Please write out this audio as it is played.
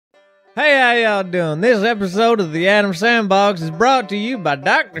Hey, how y'all doing? This episode of the Adam Sandbox is brought to you by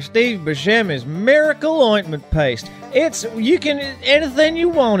Dr. Steve Buscemi's Miracle Ointment Paste. Anything you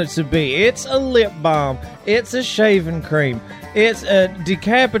want it to be. It's a lip balm. It's a shaving cream. It's a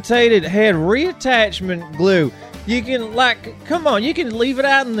decapitated head reattachment glue. You can, you can leave it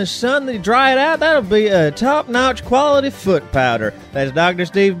out in the sun, then dry it out. That'll be a top-notch quality foot powder. That's Dr.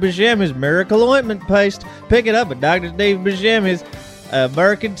 Steve Buscemi's Miracle Ointment Paste. Pick it up at Dr. Steve Buscemi's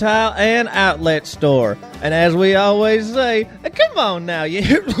mercantile and outlet store. And as we always say, come on now, you.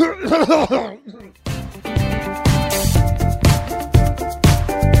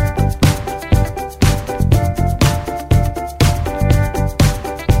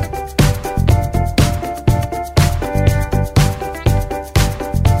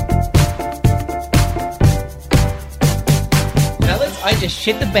 I just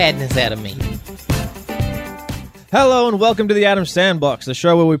shit the badness out of me. Hello and welcome to the Adam Sandbox, the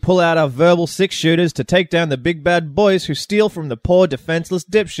show where we pull out our verbal six-shooters to take down the big bad boys who steal from the poor defenseless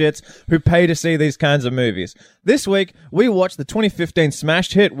dipshits who pay to see these kinds of movies. This week, we watched the 2015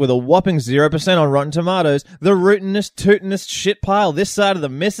 smash hit with a whopping 0% on Rotten Tomatoes, the rootinest, tootinest shit pile this side of the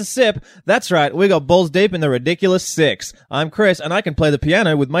Mississippi. That's right, we got balls deep in the ridiculous six. I'm Chris, and I can play the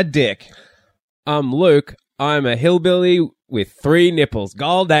piano with my dick. I'm Luke. I'm a hillbilly with 3 nipples.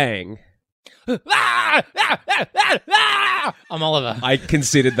 Gol dang. I'm Oliver. I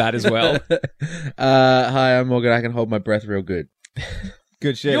considered that as well. Hi, I'm Morgan. I can hold my breath real good.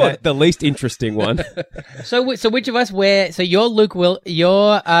 Good shit. You're the least interesting one. So which of us so you're Luke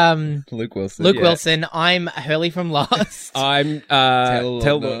you're Luke Wilson. Luke Wilson. I'm Hurley from Lost. I'm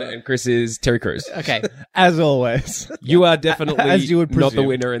Telborn, and Chris is Terry Crews. Okay. As always. You are definitely As you would not the presume.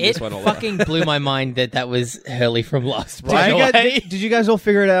 winner in this one, Oliver. Fucking blew my mind that was Hurley from Lost. Did you guys all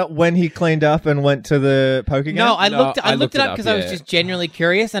figure it out when he cleaned up and went to the poker game? No, I looked it up because I was yeah. just genuinely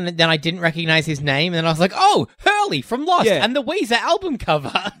curious, and then I didn't recognize his name, and then I was like, "Oh, Hurley from Lost," Yeah. and the Weezer album cover.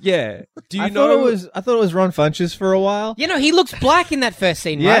 Yeah. Do you I know? thought it was Ron Funches for a while. You know, he looks black in that first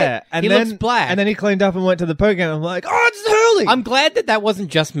scene, Yeah, right? and he then looks black. and then he cleaned up and went to the poker game. I'm like, oh, it's Hurley. I'm glad that wasn't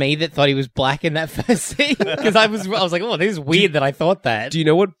just me that thought he was black in that first scene, because I was like, oh, this is weird that I thought that. Do you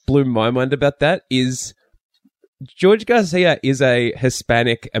know what blew my mind about that is George Garcia is a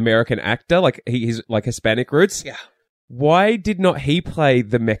Hispanic American actor, like he's like Hispanic roots. Yeah. Why did not he play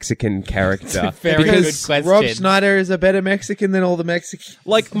the Mexican character? Very Because good question. Rob Schneider is a better Mexican than all the Mexicans.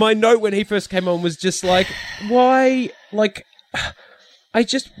 like my note when he first came on was just like, why? Like,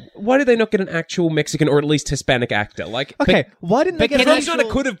 why did they not get an actual Mexican or at least Hispanic actor? Like, okay, why didn't they but get can Rob I- Schneider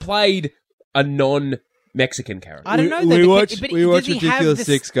could have played a non-Mexican character. I don't know. We though, watched but Ridiculous does he have this-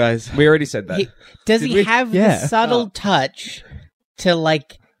 6, guys. We already said that. Does he have Yeah. the subtle touch to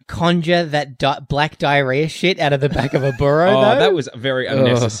like conjure that black diarrhea shit out of the back of a burro? Oh, though? that was very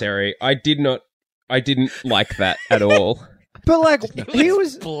unnecessary. I didn't like that at all. But like he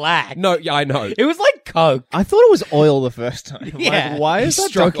was. black. No, yeah, I know. It was like Coke. I thought it was oil the first time. Yeah. Like, why is He that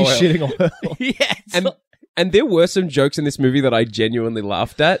struck donkey oil. shitting oil? Yeah. And there were some jokes in this movie that I genuinely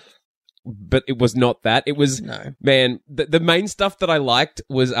laughed at, but it was not that. It was, man, the main stuff that I liked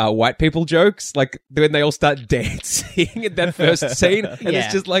was white people jokes, like when they all start dancing in that first scene, and Yeah.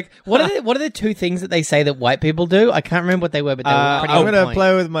 it's just like, What are the two things that they say that white people do? I can't remember what they were, but they were pretty I'm on gonna point.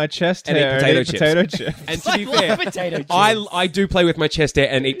 play with my chest And eat hair potato and eat chips. potato chips. and to be Like fair, potato chips. I do play with my chest hair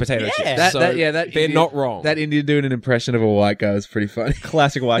and eat potato Yeah. chips. So That they're Indian- not wrong. That Indian doing an impression of a white guy was pretty funny.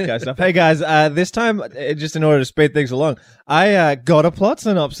 Classic white guy stuff. Hey guys, this time, just in order to speed things along, I got a plot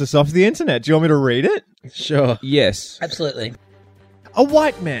synopsis off the internet. Do you want me to read it? Sure. Yes. Absolutely. A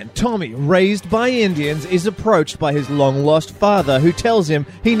white man, Tommy, raised by Indians, is approached by his long-lost father, who tells him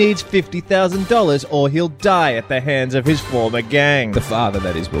he needs $50,000 or he'll die at the hands of his former gang. The father,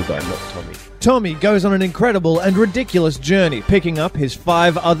 that is, will die, not Tommy. Tommy goes on an incredible and ridiculous journey, picking up his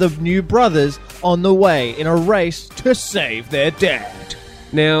 5 other new brothers on the way in a race to save their dad.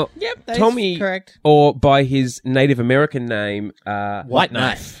 Now, Yep, that is Tommy, correct. or by his Native American name, White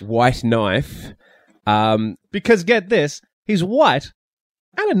Knife. White Knife. Because get this, he's white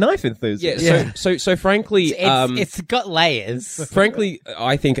and a knife enthusiast. Yeah. So frankly, It's got layers. frankly,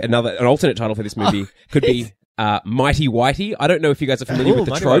 I think an alternate title for this movie could be Mighty Whitey. I don't know if you guys are familiar Ooh, with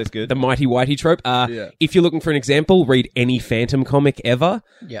the Mighty trope, Whitey's good. the Mighty Whitey trope. If you're looking for an example, read any Phantom comic ever.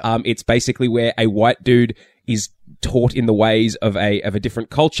 Yeah. It's basically where a white dude is taught in the ways of a different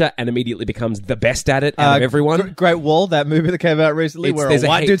culture and immediately becomes the best at it out of everyone. Great Wall, that movie that came out recently, where a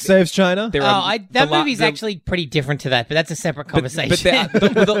white dude saves China. That movie's actually pretty different to that, but that's a separate conversation.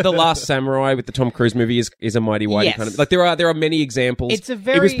 But the Last Samurai with the Tom Cruise movie is a mighty whitey kind of like there are many examples.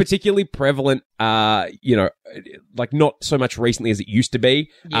 It was particularly prevalent, like not so much recently as it used to be.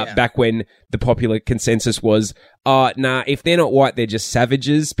 Back when the popular consensus was, if they're not white, they're just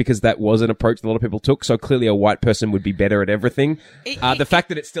savages, because that was an approach that a lot of people took. So clearly, a white person would be better at everything. The fact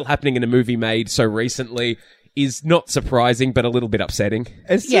that it's still happening in a movie made so recently is not surprising, but a little bit upsetting.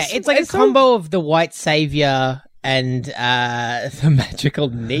 It's like a combo of the white savior and the magical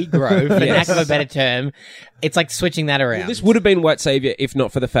Negro, for lack of a better term. It's like switching that around. Well, this would have been white savior if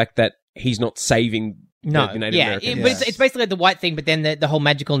not for the fact that he's not saving the Native Americans. But it's basically the white thing, but then the whole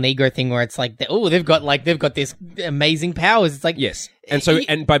magical Negro thing where it's like, they've got this amazing powers. It's like, yes, and so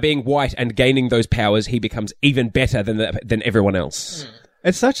and by being white and gaining those powers, he becomes even better than everyone else.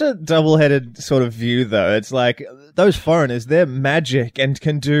 It's such a double-headed sort of view, though. It's like, those foreigners, they're magic and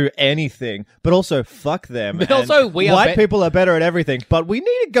can do anything, but also fuck them. But also, white people are better at everything, but we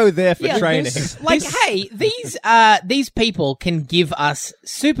need to go there for training. Hey, these people can give us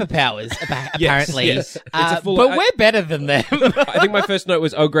superpowers, apparently. Yes. But we're better than them. I think my first note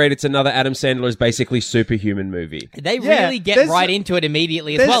was, oh great, it's another Adam Sandler's basically superhuman movie. They really get right into it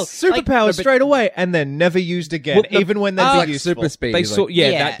immediately as well. Superpowers straight away, and they're never used again, even when they're useful. Super speed.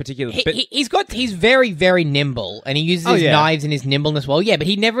 That particular. He's very, very nimble, and he uses his knives and his nimbleness well. Yeah, but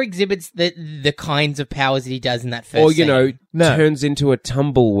he never exhibits the kinds of powers that he does in that first scene. Turns into a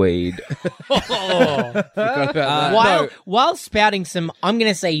tumbleweed. While spouting some, I'm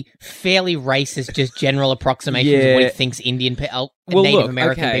going to say, fairly racist, just general approximations of what he thinks Native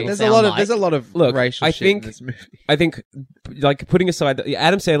American people there's sound There's a lot of racial shit in this movie. I think, like, putting aside that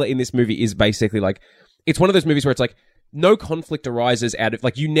Adam Sandler in this movie is basically like, it's one of those movies where it's like, no conflict arises out of,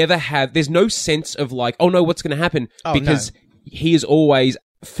 like, there's no sense of like, oh no, what's going to happen? Because he is always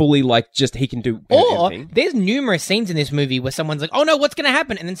fully like, he can do anything. There's numerous scenes in this movie where someone's like, oh no, what's going to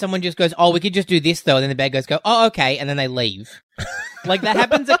happen? And then someone just goes, oh, we could just do this though. And then the bad guys go, oh, okay. And then they leave. Like, that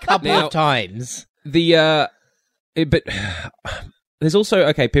happens a couple of times. But there's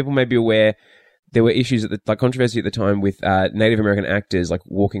also, people may be aware, there were issues controversy at the time with Native American actors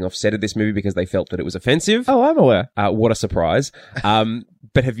walking off set of this movie because they felt that it was offensive. Oh, I'm aware. What a surprise!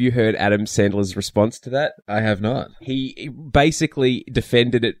 But have you heard Adam Sandler's response to that? I have not. He basically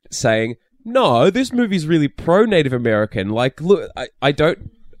defended it, saying, "No, this movie's really pro-Native American. Like, look, I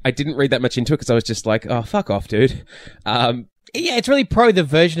didn't read that much into it because I was just like, oh, fuck off, dude." Yeah, it's really pro the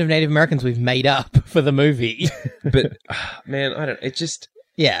version of Native Americans we've made up for the movie. But man, I don't. It just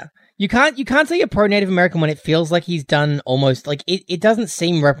You can't say a pro-Native American when it feels like he's done almost like it doesn't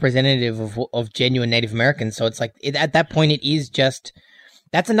seem representative of genuine Native Americans. So it's like at that point it is just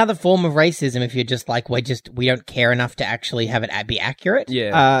that's another form of racism. If you're just like we don't care enough to actually have it be accurate.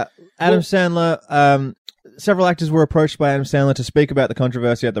 Yeah. Adam Sandler. Several actors were approached by Adam Sandler to speak about the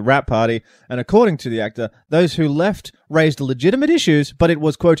controversy at the rap party, and according to the actor, those who left raised legitimate issues, but it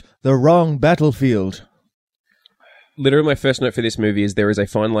was, quote, the wrong battlefield. Literally, my first note for this movie is there is a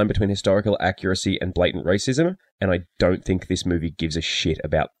fine line between historical accuracy and blatant racism, and I don't think this movie gives a shit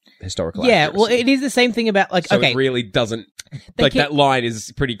about historical accuracy. Yeah, well, it is the same thing about, like, it really doesn't... that line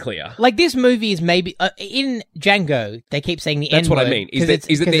is pretty clear. Like, this movie is maybe... in Django, they keep saying the N-word. That's what I mean. Is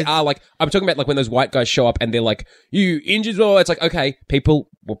that they are, like... I'm talking about, like, when those white guys show up and they're like, you injured... Oh, it's like, okay, people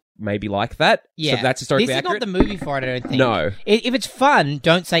will maybe like that. Yeah. So that's historically accurate. This is not the movie for it, I don't think. No. If it's fun,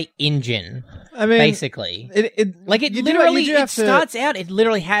 don't say Injun. I mean... Basically. It starts out, it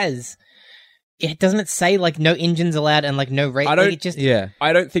literally has... It doesn't say like no engines allowed and like no rate. I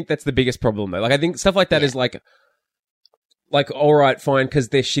don't think that's the biggest problem though. Like I think stuff like that is like all right, fine, because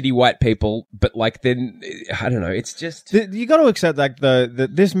they're shitty white people, but like then I don't know. It's just you got to accept like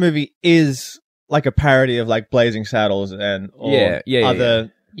that this movie is like a parody of like Blazing Saddles and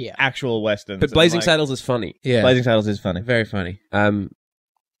other actual westerns. But Blazing Saddles is funny. Yeah, Blazing Saddles is funny, very funny. I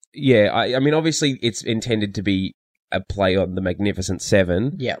mean, obviously it's intended to be a play on The Magnificent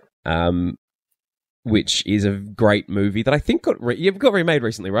Seven. Yeah. Which is a great movie that I think got remade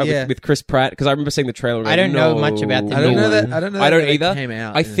recently, right? Yeah. With Chris Pratt, because I remember seeing the trailer. I don't know much about the I don't know that. I don't either. Came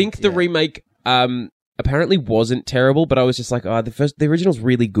out I think the remake apparently wasn't terrible, but I was just like, the original's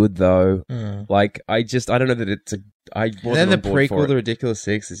really good though. Like I don't know that it's I wasn't. And then the on board for prequel, it. The Ridiculous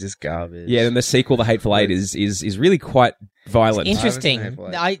Six, is just garbage. Yeah, and the sequel, The Hateful Eight, is really quite violent. It's interesting.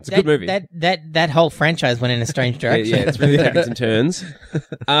 It's a good movie. That whole franchise went in a strange direction. Yeah, it's really taken some turns.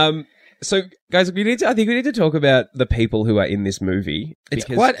 So, guys, I think we need to talk about the people who are in this movie. It's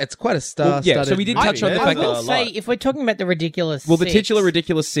because- quite a star-studded. So we did touch on the I fact I will that say, if we're talking about the ridiculous, the six, titular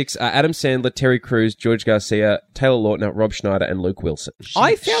Ridiculous Six are Adam Sandler, Terry Crews, George Garcia, Taylor Lautner, Rob Schneider, and Luke Wilson.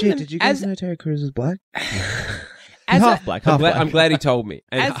 I found them Did you guys as know Terry Crews is black? as half a, black. I'm glad he told me,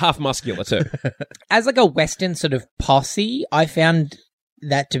 and As- half muscular too. as like a Western sort of posse. I found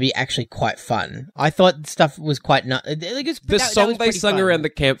that to be actually quite fun. I thought stuff was quite The song they sung around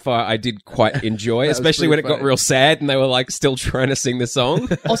the campfire, I did quite enjoy, was especially when it pretty got funny. real sad and they were like still trying to sing the song.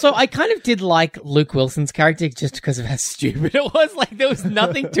 Also, I kind of did like Luke Wilson's character just because of how stupid it was. Like there was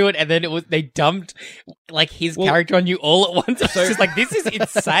nothing to it, and then they dumped like his character on you all at once. It's just like this is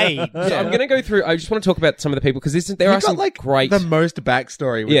insane. So I'm going to go through. I just want to talk about some of the people because there are You've some got like great. the most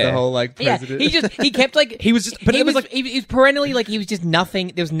backstory with Yeah. the whole like Yeah, president. he kept like He was just- but he it was was like he was perennially like he was just nothing.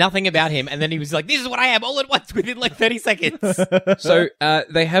 There was nothing about him, and then he was like, "This is what I am," all at once within like 30 seconds. So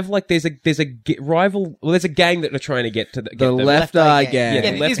they have like there's a rival. Well, there's a gang that are trying to get to the the Left Eye Gang.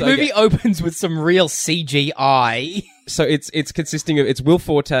 Yeah, Yeah, Left this Eye movie Gang. opens with some real CGI. So it's consisting of it's Will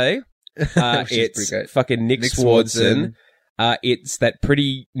Forte, Which is pretty it's great. fucking Nick Nick Swardson. It's that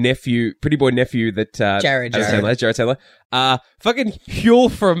pretty boy nephew that Jared. Jared Taylor. Fucking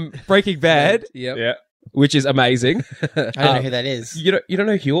Huel from Breaking Bad. Yep. Yeah, which is amazing. I don't know who that is. You don't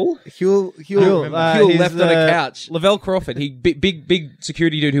know Huel? Huel he's left on a couch. Lavelle Crawford. He big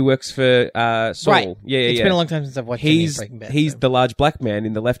security dude who works for Saul. Right. Yeah. It's been a long time since I've watched any of Breaking Bad. He's so. the large black man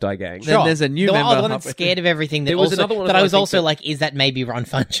in the Left Eye Gang. Then there's a new the member. one that's scared of everything. That There was also, another one that as I well, was I think also that- like, is that maybe Ron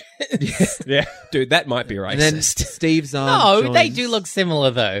Funches? Yeah, dude, that might be racist. And then Steve Zahn. No, they joins. do look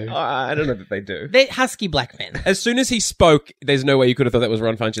similar though. I don't know that they do. They're husky black men. As soon as he spoke, there's no way you could have thought that was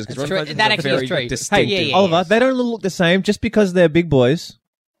Ron Funches because Ron That's true. Funches That is a actually is very true. Hey, distinctive. yeah, yeah. Oliver, they don't look the same just because they're big boys.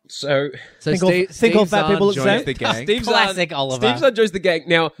 So So Think all fat people look the joins same? the gang. Steve Zahn, Classic Oliver. Steve Zahn joins the gang.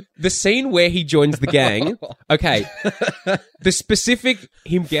 Now, the scene where he joins the gang, okay, the specific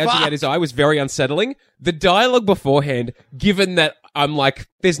him gouging out his eye was very unsettling. The dialogue beforehand, given that I'm like,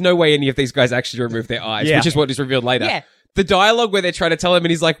 there's no way any of these guys actually remove their eyes, Yeah. which is what is revealed later. Yeah. The dialogue where they're trying to tell him, and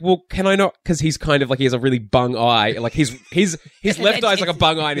he's like, "Well, can I not?" Because he's kind of like he has a really bung eye. Like his left eye's like a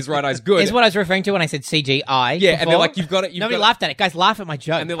bung eye, and his right eye's good. Is what I was referring to when I said CGI. Yeah, and they're before. like, "You've got it." Nobody laughed at it. Guys, laugh at my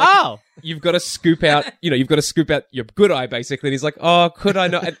joke. And they're like, oh, you've got to scoop out, you've got to scoop out your good eye, basically. And he's like, oh, could I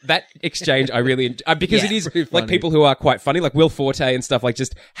not? And that exchange, I really enjoy, because Yeah. it is Pretty like funny. people who are quite funny, like Will Forte and stuff, like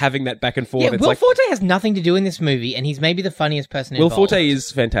just having that back and forth. yeah. It's Will like, Forte has nothing to do in this movie, and he's maybe the funniest person Will involved. Forte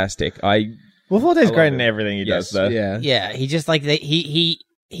is fantastic. Well, Forte's love great him. in everything he Yes. does, though. Yeah. Yeah, he just like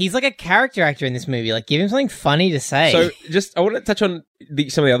he's like a character actor in this movie. Like, give him something funny to say. So just, I want to touch on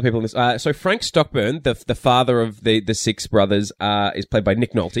some of the other people in this. So Frank Stockburn, the father of the six brothers, is played by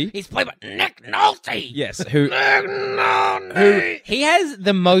Nick Nolte. he's played by Nick Nolte. Yes, who He has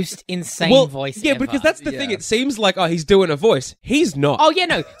the most insane voice. yeah, ever. because that's the thing. Yeah. It seems like he's doing a voice. He's not. Oh yeah,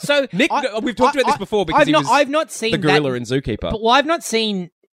 no. So Nick, we've talked about this before because I've not seen the gorilla that, in Zookeeper. Well, I've not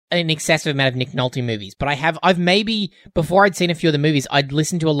seen an excessive amount of Nick Nolte movies, but I've maybe, before I'd seen a few of the movies, I'd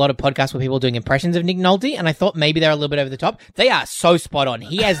listened to a lot of podcasts where people were doing impressions of Nick Nolte, and I thought maybe they're a little bit over the top. They are so spot on.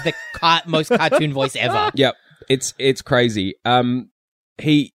 He has the most cartoon voice ever. Yep, it's crazy.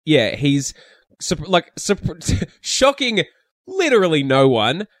 He's shocking literally no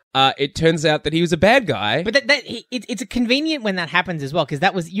one. It turns out that he was a bad guy. But it's a convenient when that happens as well, because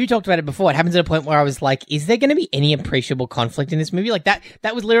that was, you talked about it before. It happens at a point where I was like, is there going to be any appreciable conflict in this movie? Like that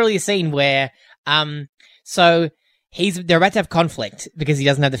was literally a scene where, so they're about to have conflict because he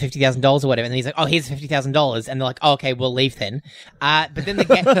doesn't have the $50,000 or whatever, and then he's like, oh, here's $50,000, and they're like, oh, okay, we'll leave then. But then they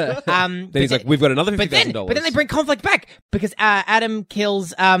get, then he's like, we've got another $50,000. but then they bring conflict back because Adam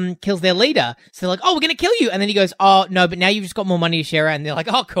kills their leader. So they're like, "Oh, we're gonna kill you," and then he goes, "Oh no, but now you've just got more money to share." And they're like,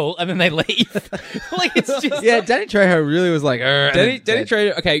 "Oh, cool," and then they leave. Like it's just Yeah, Danny Trejo really was like, Danny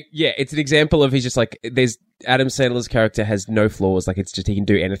Trejo. Okay, yeah, it's an example of he's just like there's Adam Sandler's character has no flaws. Like it's just he can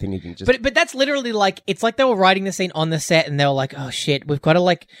do anything. He can just. But that's literally like, it's like they were writing the scene on the set and they were like, oh shit, we've got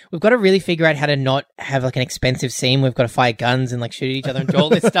to really figure out how to not have like an expensive scene. We've got to fire guns and like shoot at each other and do all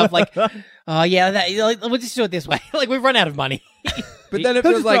this stuff. Like, oh yeah, we'll just do it this way. Like we've run out of money. But then it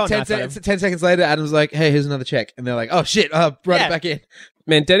He'll was just like throw a 10, knife at 10 seconds later, Adam's like, hey, here's another check. And they're like, oh shit, write Yeah. it back in.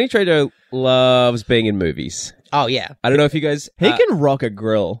 Man, Danny Trejo loves being in movies. Oh yeah. I don't know if you guys. He can rock a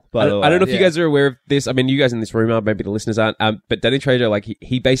grill, by the way. I don't know if you Yeah. guys are aware of this. I mean, you guys in this room are, maybe the listeners aren't. But Danny Trejo, like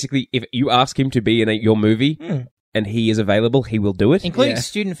he basically, if you ask him to be in your movie and he is available, he will do it. Including Yeah.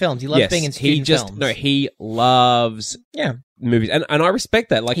 student films. He loves being in student films. He loves Yeah. movies, and I respect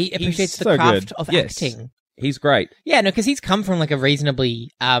that. Like He appreciates the so craft good. of Yes. acting. He's great. Yeah, no, because he's come from like a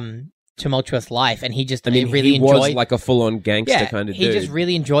reasonably tumultuous life, and he just I mean, really he was enjoys like a full-on gangster kind of he dude. just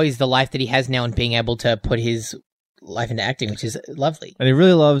really enjoys the life that he has now and being able to put his life into acting, which is lovely. And he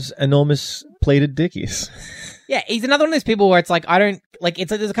really loves enormous pleated dickies. Yeah, he's another one of those people where it's like, I don't, like,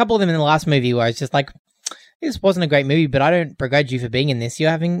 there's a couple of them in the last movie where it's just like, this wasn't a great movie, but I don't begrudge you for being in this.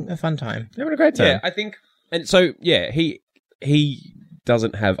 You're having a fun time. You're having a great time. Yeah, I think, and so yeah, he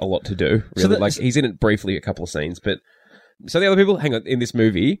doesn't have a lot to do really. Like he's in it briefly, a couple of scenes, but so the other people, hang on, in this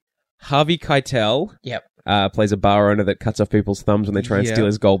movie, Harvey Keitel, Yep. plays a bar owner that cuts off people's thumbs when they try and steal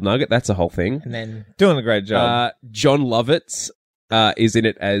his gold nugget. That's a whole thing. And then Doing a great job. John Lovitz is in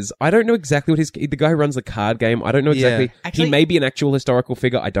it as, I don't know exactly what the guy who runs the card game. I don't know exactly. Yeah. Actually- he may be an actual historical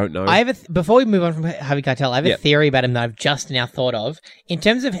figure. I don't know. I have before we move on from Harvey Keitel, I have a theory about him that I've just now thought of. In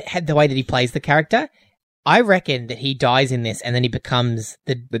terms of the way that he plays the character, I reckon that he dies in this and then he becomes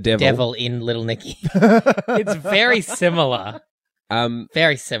the devil in Little Nicky. It's very similar.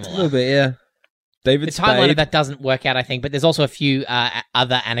 Very A similar. little bit, yeah. David The timeline Spade. of that doesn't work out, I think, but there's also a few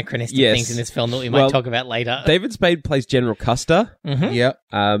other anachronistic Yes. things in this film that we might Well, talk about later. David Spade plays General Custer. Mhm. Yep.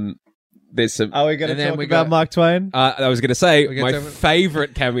 There's some. Are we going and to then talk we about got- Mark Twain? I was going to say We get my to-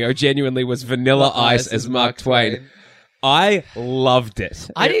 favorite cameo genuinely was Vanilla Ice as Mark Twain. I loved it.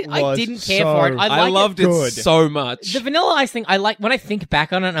 I It was didn't care so- for it. I loved it good. so much. The Vanilla Ice thing, I like when I think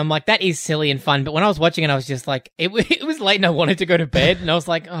back on it, I'm like, that is silly and fun. But when I was watching it, I was just like, it was late and I wanted to go to bed. And I was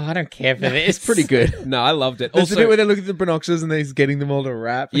like, oh, I don't care for this. It's pretty good. No, I loved it. There's Also, the bit where they look at the binoculars and he's getting them all to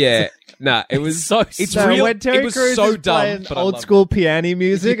rap. yeah, nah, it was so It's No, real. when Terry It was Crews so is dumb, playing but I old loved school piano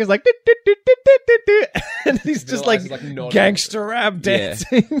music, it's like, and he's just Vanilla like, Ice is, like, nodding. gangster rap Yeah.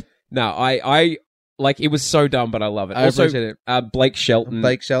 dancing. No, I like it was so dumb, but I love it. I Also, appreciate it. Blake Shelton.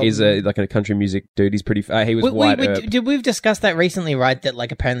 Blake Shelton. is like a country music dude. He's pretty. He was White Earp. We've discussed that recently, right? That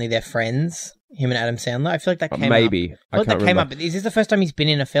like apparently they're friends, him and Adam Sandler. I feel like that came Maybe up. I I thought can't that came remember. up. Is this the first time he's been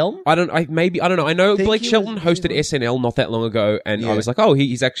in a film? I don't know. I know think Blake he Shelton was- hosted SNL not that long ago, and I Yeah. was like, oh,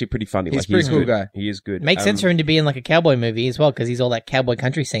 he's actually pretty funny. He's like, a pretty cool good. guy. He is good. Makes sense for him to be in like a cowboy movie as well because he's all that cowboy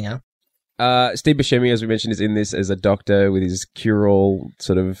country singer. Steve Buscemi, as we mentioned, is in this as a doctor with his cure-all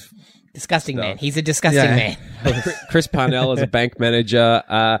sort of. Disgusting Stuff. man. He's a disgusting Yeah. man. Chris Parnell as a bank manager.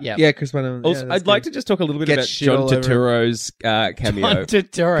 Yeah. Yeah, Chris Parnell. Also, I'd like to just talk a little bit Get about shit John all over him. Turturro's cameo. John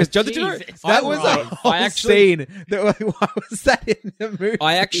Turturro. 'Cause John Turturro- Jesus That That was Christ. a whole I actually- scene. Why was that in the movie?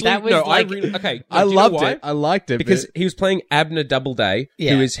 I actually That was no, like- I really okay. I do you know loved why? it. I liked it Because but- he was playing Abner Doubleday,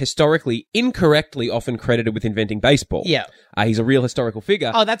 Yeah. who is historically incorrectly often credited with inventing baseball. Yeah. He's a real historical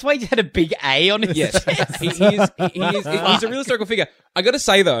figure. Oh, that's why he had a big A on his Yes, chest. he's a real historical figure. I got to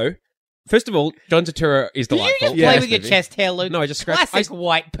say though, first of all, John Turturro is Did you delightful. just in play this with your movie. chest hair, Luke? No, I just scratched. Classic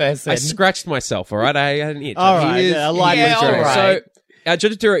white person. I scratched myself. All right, I had an itch. All right, is- I like yeah, this all joke. right. So,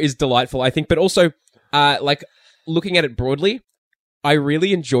 John Turturro is delightful, I think, but also, like looking at it broadly. I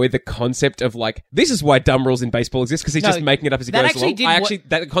really enjoy the concept of like this is why dumb rules in baseball exist because he's No, just making it up as he that goes actually along. did I wo- actually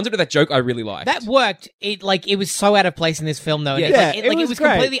that concept of that joke I really liked. That worked. It was so out of place in this film though. And Yeah. it's Yeah, like, it it was was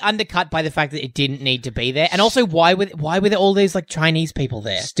great. completely undercut by the fact that it didn't need to be there. And also, why were there all these like Chinese people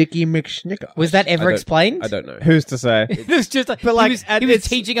there? Sticky McSnicker. Was that ever don't- explained? I don't know. Who's to say? It was just like, But, like, he was it's-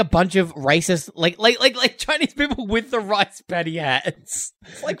 teaching a bunch of racist, like Chinese people with the rice paddy hats.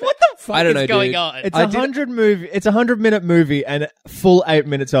 It's like, what the fuck I don't know, is going dude. on? It's a 100-minute movie, and full 8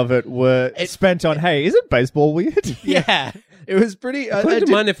 minutes of it were spent on, hey, isn't baseball weird? yeah. It was pretty. According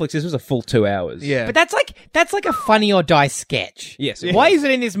to my Netflix, this was a full 2 hours. Yeah. But that's like a Funny or Die sketch. Yes. Why is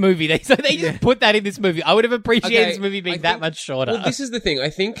it in this movie? They just put that in this movie. I would have appreciated Okay, this movie being I that think- much shorter. Well, this is the thing. I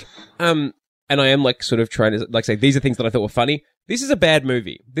think, and I am like sort of trying to like say these are things that I thought were funny. This is a bad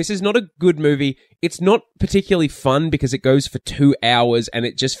movie. This is not a good movie. It's not particularly fun because it goes for 2 hours and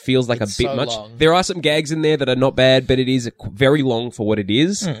it just feels like It's a bit so much. long. There are some gags in there that are not bad, but it is very long for what it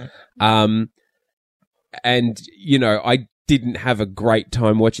is. And you know, I didn't have a great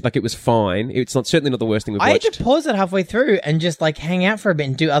time watching. Like it was fine. It's not certainly not the worst thing we've I had watched. to pause it halfway through and just like hang out for a bit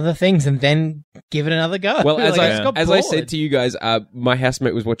and do other things and then give it another go. Well, as Like, just got I bored. said to you guys, my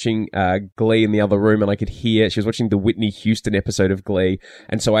housemate was watching Glee in the other room, and I could hear she was watching the Whitney Houston episode of Glee,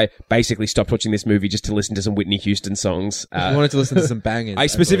 and so I basically stopped watching this movie just to listen to some Whitney Houston songs. I wanted to listen to some bangers. I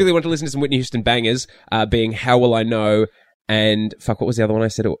specifically wanted to listen to some Whitney Houston bangers, being "How Will I Know" and fuck, what was the other one I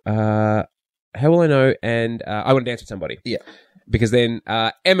said? "How Will I Know" and "I Want to Dance with Somebody." Yeah. Because then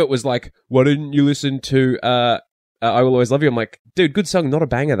Emmett was like, "Why didn't you listen to I Will Always Love You?" I'm like, "Dude, good song, not a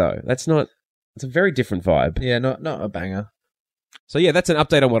banger though. That's not. It's a very different vibe." Yeah, not a banger. So yeah, that's an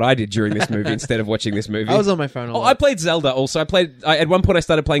update on what I did during this movie instead of watching this movie. I was on my phone a Oh, lot. I played Zelda also. At one point I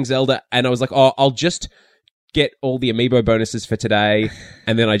started playing Zelda and I was like, oh, I'll just get all the amiibo bonuses for today,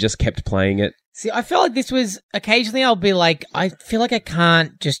 and then I just kept playing it. See, I feel like this was occasionally I'll be like, I feel like I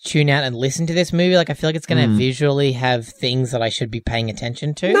can't just tune out and listen to this movie. Like, I feel like it's going to visually have things that I should be paying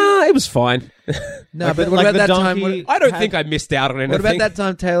attention to. Nah, it was fine. No, but what about that time? I don't think I missed out on anything. What about that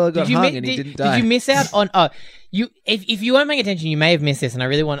time Taylor got hung and he didn't die? Did you miss out on? Oh, if you weren't paying attention, you may have missed this. And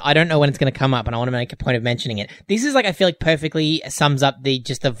I don't know when it's going to come up, and I want to make a point of mentioning it. This is like I feel like perfectly sums up the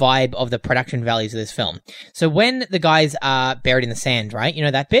vibe of the production values of this film. So when the guys are buried in the sand, right? You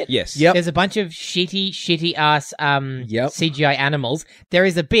know that bit? Yes. Yep. There's a bunch of shitty ass CGI animals. There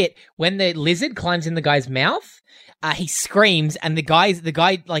is a bit when the lizard climbs in the guy's mouth. He screams, and the guy,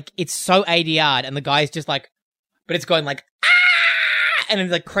 like, it's so ADR'd, and the guy's just like, but it's going like, ah! And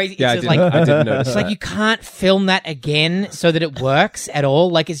it's like crazy. Yeah, it's I didn't notice it's like you can't film that again so that it works at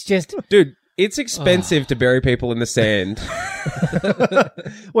all. Like, it's just... Dude, it's expensive to bury people in the sand.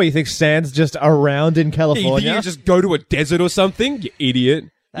 What, you think sand's just around in California? You just go to a desert or something? You idiot.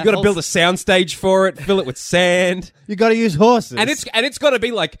 You got to build a soundstage for it, fill it with sand. You got to use horses. And it's got to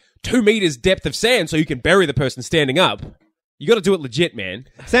be like 2 meters depth of sand so you can bury the person standing up. You got to do it legit, man.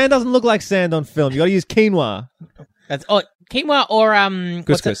 Sand doesn't look like sand on film. You got to use quinoa. That's quinoa or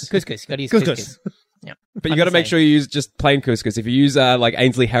couscous. Couscous. You got to use couscous. Yeah. But you got to make sure you use just plain couscous. If you use like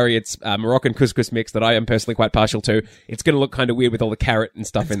Ainsley Harriet's Moroccan couscous mix that I am personally quite partial to, it's going to look kind of weird with all the carrot and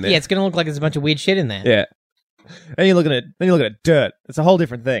stuff in there. Yeah, it's going to look like there's a bunch of weird shit in there. Yeah. And you're looking at dirt. It's a whole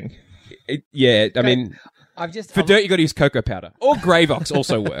different thing. I mean, for dirt you got to use cocoa powder or Gravox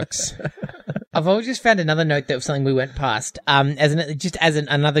also works. I've always just found another note that was something we went past, as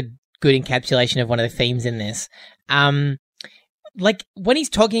another good encapsulation of one of the themes in this. Like when he's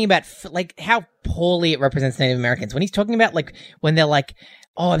talking about like how poorly it represents Native Americans. When he's talking about like when they're like,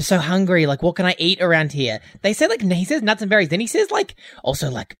 oh, I'm so hungry. Like, what can I eat around here? They say like, he says nuts and berries. Then he says like, also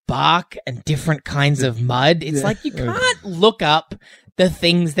like bark and different kinds of mud. It's like, you can't look up the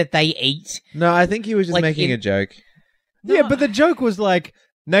things that they eat. No, I think he was just Like making a joke. No. Yeah, but the joke was like,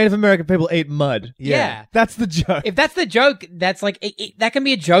 Native American people eat mud. Yeah. That's the joke. If that's the joke, that's like, that can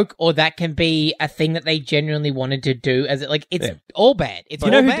be a joke or that can be a thing that they genuinely wanted to do as it's all bad. It's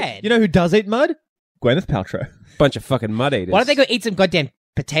all bad. You know who does eat mud? Gwyneth Paltrow. Bunch of fucking mud eaters. Why don't they go eat some goddamn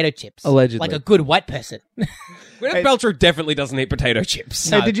potato chips? Allegedly. Like a good white person. Gwyneth Paltrow definitely doesn't eat potato chips.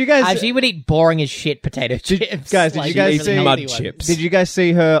 Hey, did you guys- She would eat boring as shit potato chips. Guys, did you guys really see- healthy mud ones. chips? Did you guys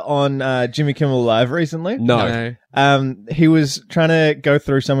see her on Jimmy Kimmel Live recently? No. He was trying to go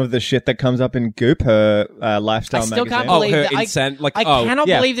through some of the shit that comes up in Goop, her lifestyle I still magazine. can't believe her that. I cannot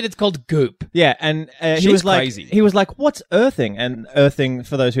yeah. believe that it's called Goop. Yeah, and he She's was like, crazy. "What's earthing?" And earthing,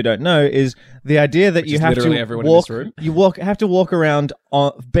 for those who don't know, is the idea that Which you is have literally to everyone in walk. this room. You have to walk around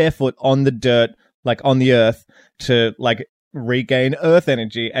barefoot on the dirt, like on the earth, to like regain earth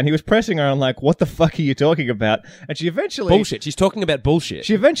energy. And he was pressing her on like, "What the fuck are you talking about?" And she eventually Bullshit. She's talking about bullshit.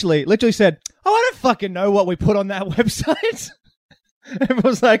 She eventually literally said, "Oh, I don't fucking know what we put on that website." Everyone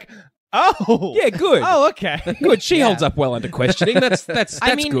was like, "Oh, Yeah, good. oh, okay." Good. She holds up well under questioning. That's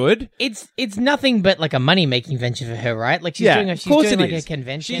I mean, good. It's nothing but like a money making venture for her, right? Like she's Yeah, doing of she's course doing it like is. a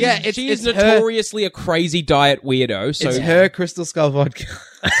convention. She is it's her- notoriously a crazy diet weirdo. So It's her Crystal Skull vodka.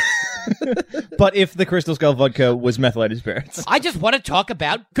 But if the Crystal Skull vodka was methylated spirits, I just want to talk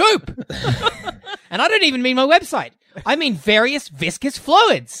about Goop, and I don't even mean my website. I mean various viscous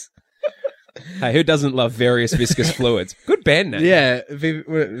fluids. Hey, who doesn't love various viscous fluids? Good band name. Yeah,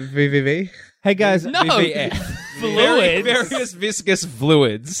 VVV. hey guys, No VVF. fluids. Various viscous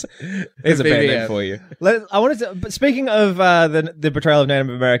fluids. There's a band name VVF. for you. I wanted to. But speaking of the portrayal of Native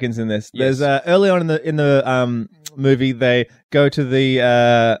Americans in this, Yes. there's early on in the movie they go to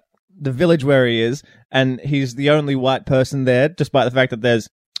the village where he is, and he's the only white person there, despite the fact that there's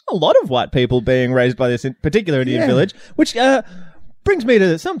a lot of white people being raised by this particular Indian village, which brings me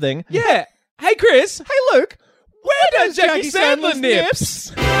to something. Yeah. Hey, Chris. Hey, Luke, Where does Jackie Sandler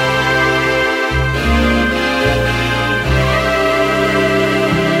nips?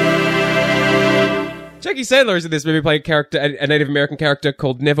 Jackie Sandler is in this movie playing a Native American character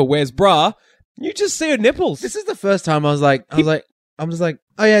called Never Wears Bra. You just see her nipples. This is the first time I'm just like,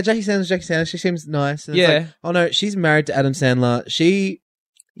 oh yeah, Jackie Sandler. She seems nice. And it's Yeah. like, oh no, she's married to Adam Sandler. She's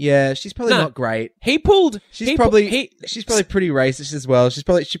probably No. not great. He pulled. She's probably pretty racist as well. She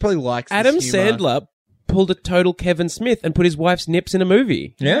probably likes this Adam humor. Sandler pulled a total Kevin Smith and put his wife's nips in a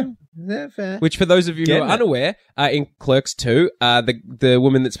movie. Yeah. Is that fair? Which, for those of you who Getting are it. unaware, in Clerks 2, the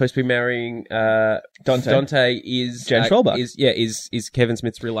woman that's supposed to be marrying Dante is Jen Schwalbach. is Kevin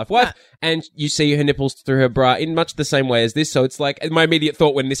Smith's real life wife, and you see her nipples through her bra in much the same way as this. So it's like my immediate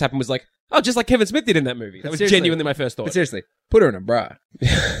thought when this happened was like, Oh, just like Kevin Smith did in that movie. That was Seriously. genuinely my first thought. But seriously, put her in a bra.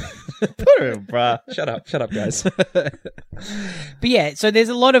 Put her in, bruh. Shut up, guys. But yeah, so there's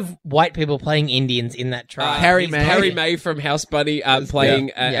a lot of white people playing Indians in that tribe. Carrie Mae. Carrie Mae from House Bunny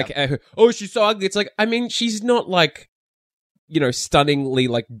playing. Oh, she's so ugly. It's like, I mean, she's not like, stunningly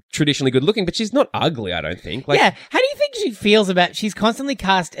like traditionally good looking, but she's not ugly. I don't think. Like, yeah, how do you think she feels about? She's constantly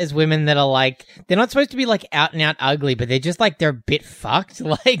cast as women that are like they're not supposed to be like out and out ugly, but they're just like they're a bit fucked.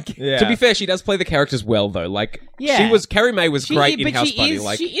 Like, Yeah. To be fair, she does play the characters well, though. Like, Yeah. Carrie Mae was great in but House Bunny.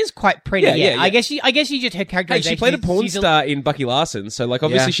 Like, she is quite pretty. Yeah, Yeah, yeah. I guess she just her hey, characterization. she played a porn she's star in Bucky Larson, so like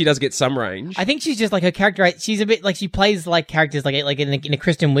obviously Yeah. she does get some range. I think she's just like her character. She's a bit like she plays like characters like in a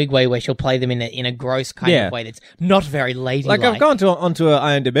Kristen Wiig way, where she'll play them in a gross kind Yeah. of way that's not very ladylike. Like I've gone onto her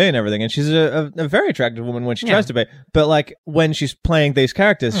IMDb and everything, and she's a very attractive woman when she tries to be. But like when she's playing these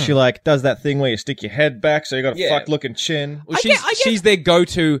characters, she like does that thing where you stick your head back, so you got a Yeah. fucked looking chin. Well, I guess- she's their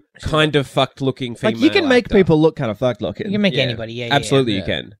go-to kind of fucked looking female. Like you can make actor. people look kind of fucked looking. You can make Yeah. anybody. Yeah, Absolutely, Yeah. you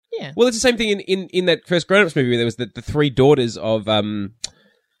can. Yeah. Well, it's the same thing in that first Grown Ups movie where there was the three daughters of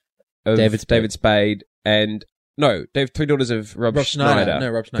David Spade and three daughters of Rob Schneider. No,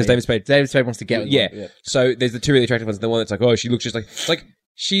 Rob Schneider. Because David Spade. David Spade wants to get with Yeah. one. So there's the two really attractive ones. And the one that's like, oh, she looks just like it's like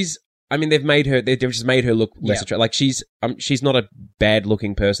she's. I mean, they've just made her look less attractive. Like she's not a bad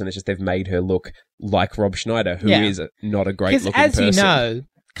looking person. It's just they've made her look like Rob Schneider, who is not a great Because looking as person. you know,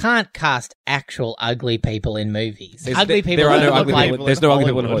 can't cast actual ugly people in movies. There's Ugly people there are don't no look ugly like people. There's no ugly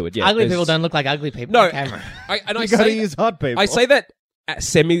people in Hollywood. Yeah, ugly there's- people don't look like ugly people No, on camera. You gotta use hot people. I say that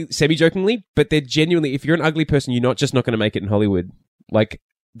semi jokingly, but they're genuinely. If you're an ugly person, you're not going to make it in Hollywood. Like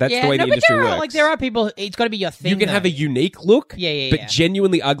that's the way the industry but works. like there are people. It's got to be your thing. You can though. have a unique look, Yeah. but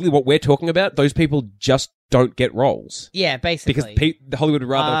genuinely ugly. What we're talking about, those people just don't get roles Yeah, basically. because the Hollywood would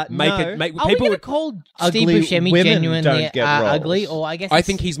rather make no. it. Make Are we people going to would. call Ugly Steve Buscemi women genuinely don't get roles. ugly? Or I guess I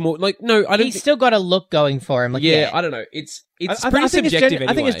think he's more like no. I don't. he's Think, still got a look going for him. Like, yeah, I don't know. It's I pretty think subjective.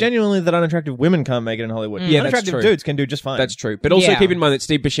 I think it's anyway. genuinely that unattractive women can't make it in Hollywood. Yeah, that's unattractive true. dudes can do just fine. That's true. But also Yeah. keep in mind that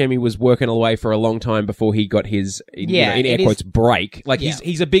Steve Buscemi was working away for a long time before he got his, Yeah, in air it is- quotes, break. Like, Yeah.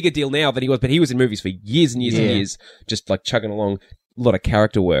 he's a bigger deal now than he was, but he was in movies for years and years and Yeah. years, just like chugging along a lot of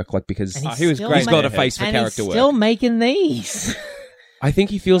character work, like because And he was still great. he's got a man. face for and character he's work. still making these. I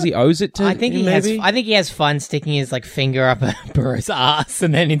think he feels he owes it to I think him, he maybe? has fun sticking his like finger up a burro's ass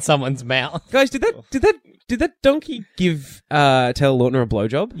and then in someone's mouth. Guys, did that donkey give Taylor Lautner a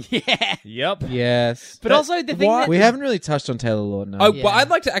blowjob? Yeah. Yep. Yes. But also the thing that we haven't really touched on Taylor Lautner. Oh, Yeah. well, I'd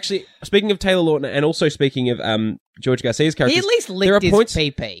like to actually, speaking of Taylor Lautner and also speaking of George Garcia's characters, he at least there are licked his points.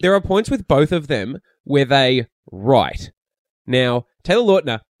 pee-pee. There are points with both of them where they write. Now, Taylor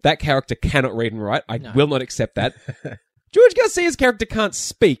Lautner, that character cannot read and write. I will not accept that. George Garcia's character can't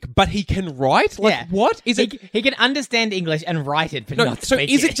speak, but he can write. Like Yeah. what is it? He can understand English and write it, but No, not so speak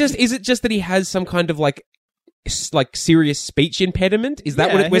is it just that he has some kind of like serious speech impediment? Is that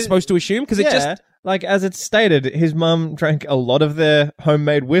Yeah, what we're his- supposed to assume? Because it Yeah, just like as it's stated, his mum drank a lot of their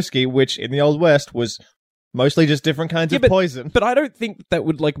homemade whiskey, which in the Old West was mostly just different kinds of poison. But I don't think that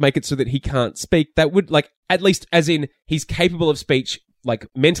would like make it so that he can't speak. That would like at least as in he's capable of speech like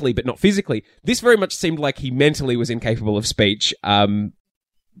mentally but not physically. This very much seemed like he mentally was incapable of speech.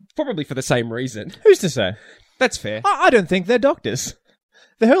 Probably for the same reason. Who's to say? That's fair. I don't think they're doctors.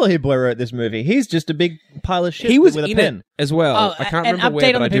 The Hurley boy wrote this movie. He's just a big pile of shit He was with a in pen. it as well. Oh, I can't an remember update where,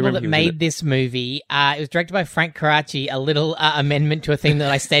 on but the I do people remember that he was in made it. this movie. It was directed by Frank Karachi. A little amendment to a thing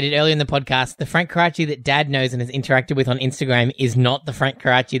that I stated earlier in the podcast. The Frank Karachi that Dad knows and has interacted with on Instagram is not the Frank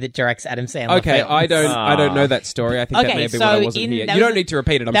Karachi that directs Adam Sandler. Okay, films. I don't know that story. I think that Okay, may have been so when I wasn't in- here. that You was don't in- need to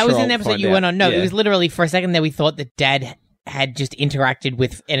repeat it. I'm that sure was in I'll the episode find you out. went on. No, Yeah. it was literally for a second there we thought that Dad had just interacted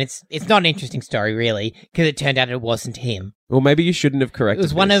with, and it's not an interesting story really because it turned out it wasn't him. Well, maybe you shouldn't have It corrected.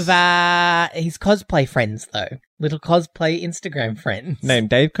 was one this. of his cosplay friends though, little cosplay Instagram friends. Named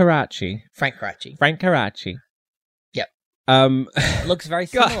Dave Karachi. Frank Karachi. Frank Karachi. Looks very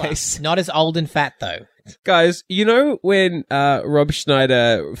similar. Guys. Not as old and fat though. Guys, you know when Rob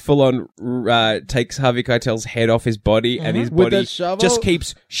Schneider full on takes Harvey Keitel's head off his body and his With body that shovel? just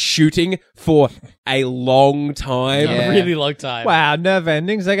keeps shooting for a long time? A really long time. Wow, nerve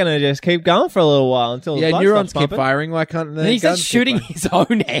endings. They're going to just keep going for a little while until the Yeah, blood neurons stops keep pumping. firing. Why can't And the he starts guns keep shooting firing? his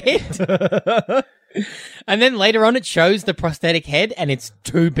own head. And then later on it shows the prosthetic head and it's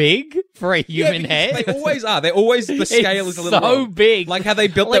too big for a human because head. They always are. They're always the scale It's is a little so wrong. big. Like how they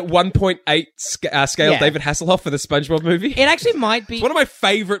built Like- that 1.8 scale Yeah. David Hasselhoff for the SpongeBob movie. It actually might be. It's one of my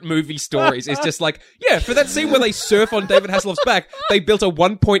favorite movie stories. It's just like, yeah, for that scene where they surf on David Hasselhoff's back, they built a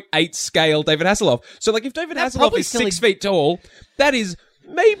 1.8 scale David Hasselhoff. So, like, if David That Hasselhoff probably is still 6 feet tall, that is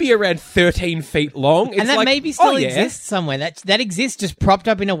maybe around 13 feet long. It's and that like, maybe still oh, yeah. exists somewhere. That exists just propped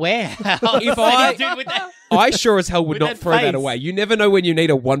up in a warehouse. If I sure as hell would not that throw that face. away. You never know when you need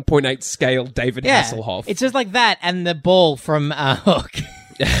a 1.8 scale David Hasselhoff. It's just like that and the ball from Hook.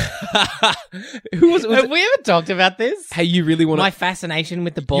 Who was Have we ever talked about this? Hey, you really want My to? fascination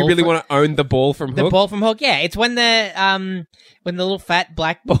with the ball. You really from- want to own the ball from the Hook? ball from Hook? Yeah, it's when the little fat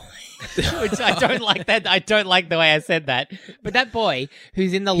black boy, which I don't like that. I don't like the way I said that. But that boy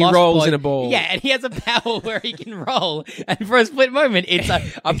who's in the He Lost rolls Boys- in a ball. Yeah, and he has a power where he can roll. And for a split moment, it's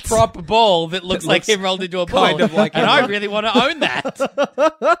a prop ball that looks like him rolled into a ball. kind of like and him. I really want to own that.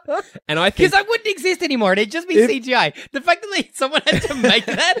 And I think Because that wouldn't exist anymore. It'd just be CGI. The fact that someone had to make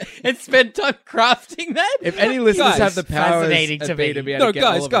that and spend time crafting that. If any listeners Guys, have the powers fascinating to me. to be able no, to get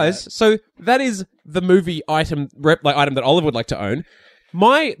all guys, of guys. that. So that is the movie item that Olive would like to own.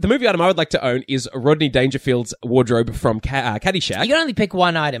 The movie item I would like to own is Rodney Dangerfield's wardrobe from Caddyshack. You can only pick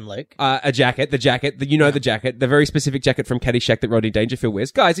one item, Luke. A jacket, the jacket, the very specific jacket from Caddyshack that Rodney Dangerfield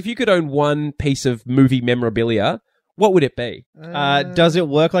wears. Guys, if you could own one piece of movie memorabilia, what would it be? Does it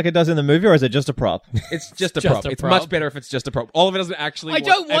work like it does in the movie, or is it just a prop? It's just a Just prop. a It's prop. much better if it's just a prop. Oliver doesn't actually. I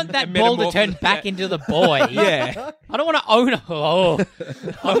don't want a that ball to turn metamorphosis. back into the boy. Yeah. I don't want to own a... Oh,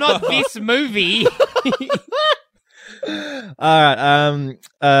 I'm not this movie. All right.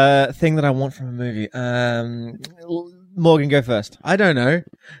 Thing that I want from a movie. Morgan, go first. I don't know.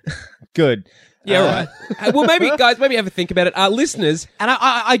 Good. Yeah, right. Well, maybe, guys, maybe have a think about it. Listeners, And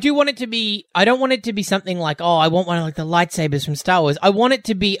I do want it to be... I don't want it to be something like, oh, I want one of like the lightsabers from Star Wars. I want it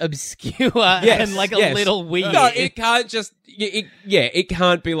to be obscure and like a yes. little weird. No, it can't just. It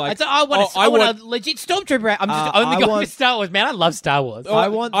can't be like. I want a legit stormtrooper. I'm just only I going want- for Star Wars, man. I love Star Wars. I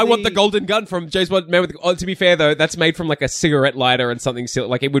want the the- golden gun from James Bond. Man with, to be fair though, that's made from like a cigarette lighter and something silly.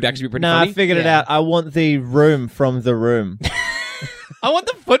 Like it would actually be pretty No, funny. I figured it Yeah. out. I want the room from The Room. I want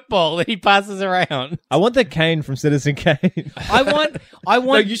the football that he passes around. I want the cane from Citizen Kane. I want.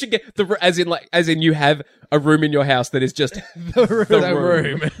 No, you should get as in you have a room in your house that is just the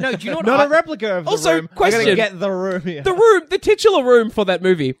room. No, do you know what? Not a replica of The Also, Room. I question. gotta get The Room. Yeah. The titular room for that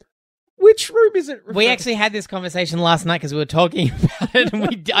movie. Which room is it? We actually had this conversation last night because we were talking about it,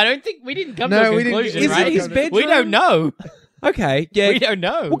 and I don't think we didn't come to No, a we didn't- conclusion. is it right? his bedroom? We don't know. Okay, yeah. We don't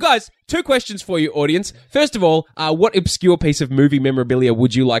know. Well, guys, 2 questions for you, audience. First of all, what obscure piece of movie memorabilia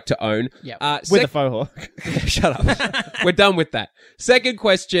would you like to own? Yep. With a faux hawk. Shut up. We're done with that. Second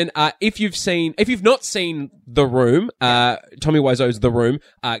question: if you've not seen The Room, Tommy Wiseau's The Room,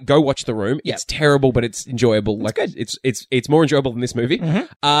 go watch The Room. Yep. It's terrible, but it's enjoyable. Good. It's more enjoyable than this movie.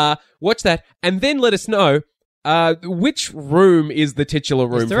 Mm-hmm. Watch that, and then let us know. Which room is the titular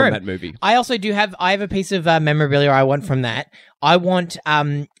room the from room. that movie? I also do have. I have a piece of memorabilia I want from that. I want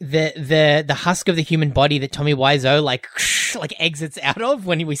the husk of the human body that Tommy Wiseau like exits out of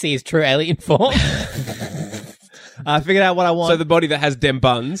when we see his true alien form. I figured out what I want. So the body that has dem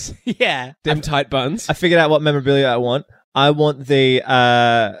buns, Yeah. dem tight buns. I figured out what memorabilia I want. I want the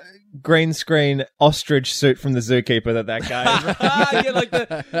green screen ostrich suit from the Zookeeper that guy is. Yeah, like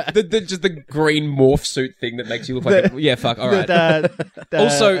the just the green morph suit thing that makes you look like yeah, fuck, all right.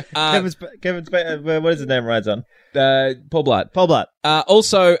 Also, Kevin what is his name rides on? Paul Blart. Paul Blart.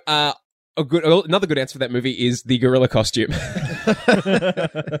 Also, another good answer for that movie is the gorilla costume.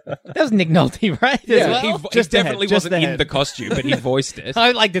 That was Nick Nolte, right? As well? he Just the head, definitely just wasn't the in head. the costume, but he voiced it. I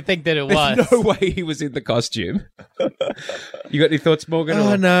would like to think that it was. There's no way he was in the costume. You got any thoughts, Morgan?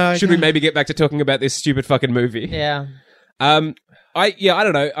 Oh, or no, I Should we can't. maybe get back to talking about this stupid fucking movie? Yeah. I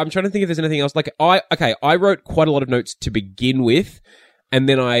don't know. I'm trying to think if there's anything else. Like I wrote quite a lot of notes to begin with, and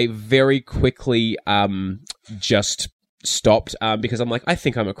then I very quickly just stopped because I'm like, I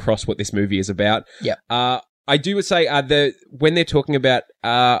think I'm across what this movie is about. Yeah. I do say when they're talking about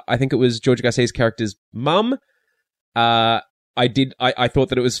I think it was George Garcia's character's mum. I thought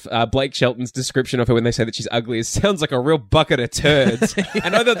that it was Blake Shelton's description of her when they say that she's ugly. It sounds like a real bucket of turds.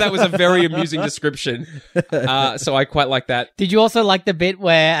 And I thought that was a very amusing description. So I quite like that. Did you also like the bit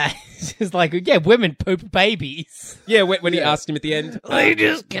where it's just like, yeah, women poop babies? Yeah, when he asked him at the end. They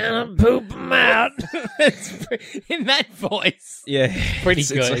just kind of poop them out. In that voice. Yeah. Pretty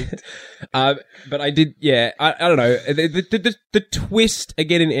It's good. But I did, yeah, I don't know. The twist,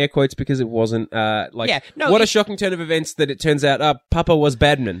 again in air quotes, because it wasn't, Yeah, no, what a it- shocking turn of events that it turns out, Papa was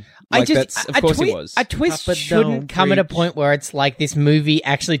Badman. Like, that's, of course he was. A twist Papa shouldn't don't come at a preach. point where it's like this movie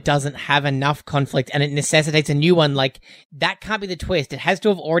actually doesn't have enough conflict and it necessitates a new one. Like, that can't be the twist. It has to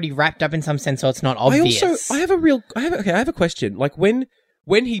have already wrapped up in some sense so it's not obvious. I have a question. Like, when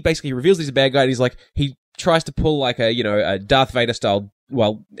he basically reveals he's a bad guy and he's like, he tries to pull like a Darth Vader style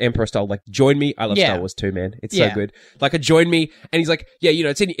Emperor style, like, join me. I love Yeah. Star Wars too, man. It's Yeah. so good. Like, a join me, and he's like, yeah, you know,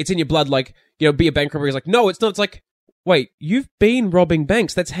 it's in your blood, like, you know, be a bank robber. He's like, no, it's not. It's like, wait, you've been robbing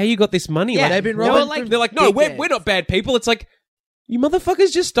banks. That's how you got this money. Yeah. Like, They've been No, robbing. like- they're like, no, we're not bad people. It's like, you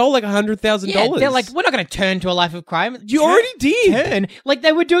motherfuckers just stole like $100,000. Yeah, they're like, we're not going to turn to a life of crime. You already did. Turn. Like,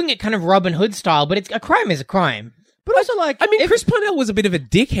 they were doing it kind of Robin Hood style, but a crime is a crime. But also, like, I mean, Chris Parnell was a bit of a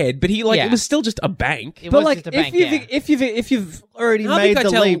dickhead, but he Yeah. it was still just a bank. It but was like, just a bank, if you've already Harvey made the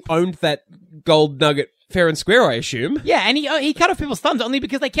Keitel leap, owned that gold nugget fair and square, I assume. Yeah, and he cut off people's thumbs only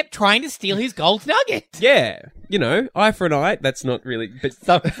because they kept trying to steal his gold nugget. Yeah, you know, eye for an eye. That's not really, but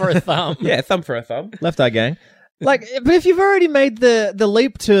Thumb for a thumb. yeah, thumb for a thumb. left eye gang. Like, but if you've already made the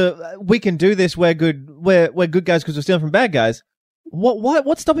leap to we can do this, we're good guys because we're stealing from bad guys.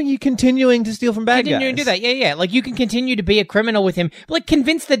 What's stopping you continuing to steal from bad Continue guys? and do that. Yeah. Like, you can continue to be a criminal with him. But, like,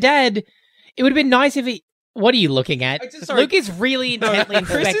 convince the dad. It would have been nice if he... What are you looking at? Sorry. Luke is really intently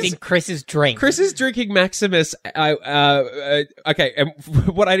inspecting Chris's drink. Chris is drinking Maximus. Okay, and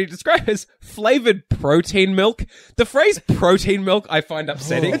what I need to describe as flavored protein milk. The phrase protein milk I find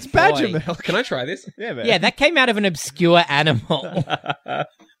upsetting. It's badger Boy. milk. Can I try this? Yeah, man. Yeah, that came out of an obscure animal.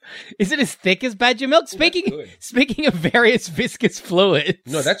 Is it as thick as badger milk? Speaking of various viscous fluids.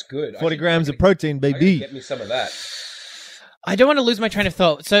 No, that's good. 40 grams of protein, baby. Get me some of that. I don't want to lose my train of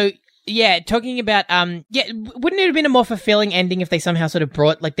thought. So, yeah, talking about, wouldn't it have been a more fulfilling ending if they somehow sort of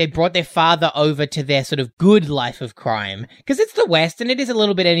brought their father over to their sort of good life of crime? Because it's the West and it is a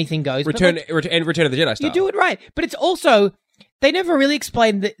little bit anything goes. but, Return like, of the Jedi style. you do it right. But it's also, they never really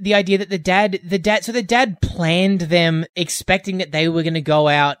explained the idea that the dad planned them expecting that they were going to go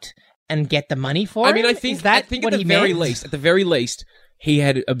out and get the money for I mean, him? I think Is that at what the he very meant? least, he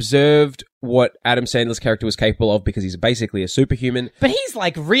had observed what Adam Sandler's character was capable of because he's basically a superhuman. But he's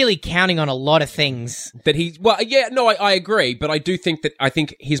like really counting on a lot of things. I agree, but I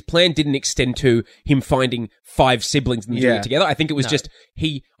think his plan didn't extend to him finding 5 siblings and doing Yeah. it together. I think it was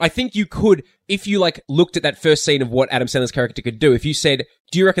I think you could, if you like looked at that first scene of what Adam Sandler's character could do, if you said,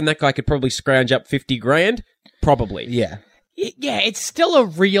 do you reckon that guy could probably scrounge up 50 grand? Probably. Yeah. Yeah, it's still a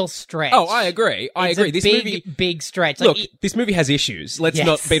real stretch. Oh, I agree. It's a big stretch. Look, Like, this movie has issues. Let's Yes.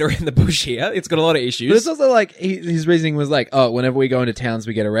 not beat around the bush here. It's got a lot of But issues. it's also like his reasoning was like, oh, whenever we go into towns,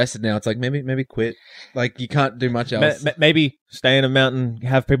 we get arrested. Now it's like maybe quit. Like you can't do much else. Maybe stay in a mountain,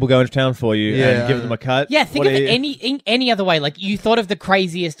 have people go into town for you, Yeah. and give them a cut. yeah, think What of do it you- any other way. Like, you thought of the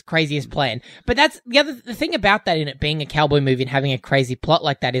craziest plan. But that's the thing about that, in it being a cowboy movie and having a crazy plot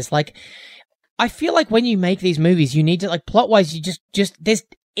like that, is like, I feel like when you make these movies, you need to, like, plot-wise, you just there's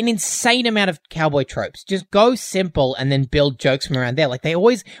an insane amount of cowboy tropes. Just go simple and then build jokes from around there. Like, they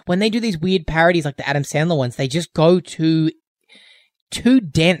always, when they do these weird parodies like the Adam Sandler ones, they just go too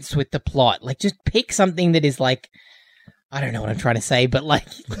dense with the plot. Like, just pick something that is like, I don't know what I'm trying to say, but like,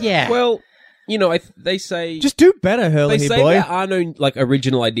 yeah. Well, you know, they say Just do better, Hurley, they say boy. there are no like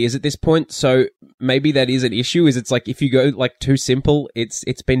original ideas at this point, so maybe that is an issue. Is it's like if you go like too simple, it's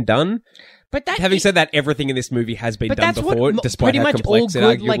been done. But that, Having said that, everything in this movie has been But done that's what before, m- despite pretty how much complex it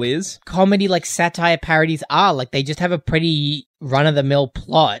all good, arguably like, is. comedy, like satire parodies are. Like, they just have a pretty run-of-the-mill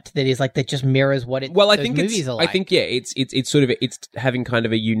plot that is like, that just mirrors what it. Well, I those think movies are like. I think it's sort of it's having kind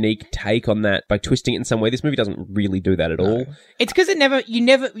of a unique take on that by twisting it in some way. This movie doesn't really do that at all. It's because you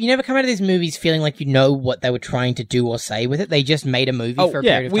never come out of these movies feeling like you know what they were trying to do or say with it. They just made a movie for a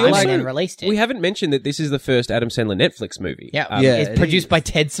period of we time also- and then released it. We haven't mentioned that this is the first Adam Sandler Netflix movie. yeah, Yeah, it's it produced is. by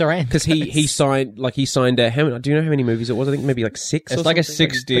Ted Sarandos. Because he signed how many? Do you know how many movies it was? I think maybe like 6. It's or like a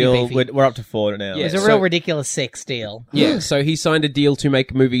something. 6 pretty deal. beefy. We're up to 4 now. Yeah. It was a so- real ridiculous 6 deal. Yeah, so he signed a deal to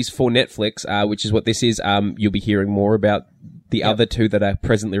make movies for Netflix, which is what this is. You'll be hearing more about the other 2 that are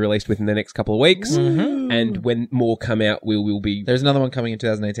presently released within the next couple of weeks, and when more come out, we will be. There's another one coming in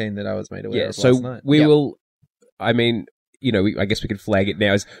 2018 that I was made aware of So last night. we Yep. will. I mean, you know, I guess we could flag it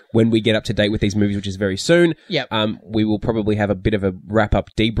now as when we get up to date with these movies, which is very soon. Yep. We will probably have a bit of a wrap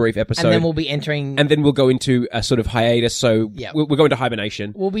up debrief episode, And then we'll be entering. and then we'll go into a sort of hiatus. So Yep. we'll go into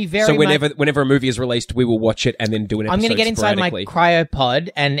hibernation. we'll be very So much- whenever a movie is released, we will watch it and then do an episode. I'm going to get inside my sporadically. cryopod,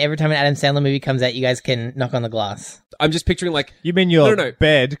 and every time an Adam Sandler movie comes out, you guys can knock on the glass. I'm just picturing like You mean your No.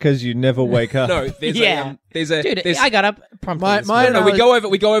 bed because you never wake up? no, there's Yeah. there's Dude, I got up promptly. My- this my- morning. no,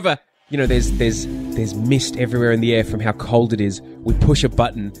 we go over. You know, there's mist everywhere in the air from how cold it is. We push a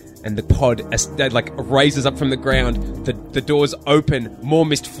button and the pod like raises up from the ground. The doors open, more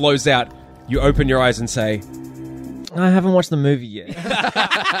mist flows out. You open your eyes and say, I haven't watched the movie yet.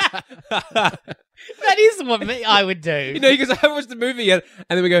 That is what I would do. you know, because I haven't watched the movie yet,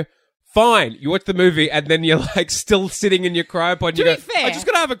 and then we go, Fine, you watch the movie and then you're like still sitting in your cryopod and To you go, be fair- I just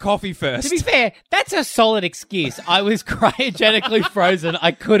gotta have a coffee first. To be fair, that's a solid excuse. I was cryogenically frozen.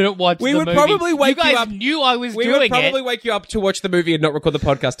 I couldn't watch We the would movie. probably wake you guys you up- knew I was we doing would probably it. wake you up to watch the movie and not record the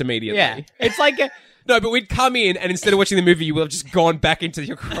podcast immediately. Yeah. It's like... No, but we'd come in and instead of watching the movie, you will have just gone back into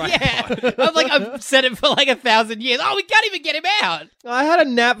your cryopod. Yeah. I'm like, I've said it for like 1,000 years. Oh, we can't even get him out. I had a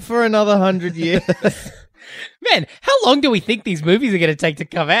nap for another 100 years. Man, how long do we think these movies are going to take to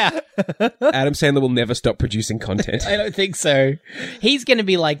come out? Adam Sandler will never stop producing content. I don't think so. He's going to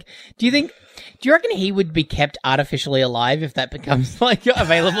be like, do you reckon he would be kept artificially alive if that becomes like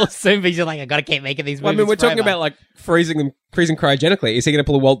available soon? But he's just like, I got to keep making these movies. Well, I mean, we're talking about like freezing cryogenically. Is he going to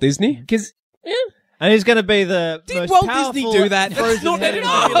pull a Walt Disney? because And he's going to be the Did most Walt powerful Disney do that? That's frozen not head that in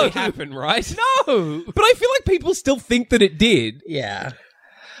didn't the really world. happen, right? no, But I feel like people still think that it did. yeah,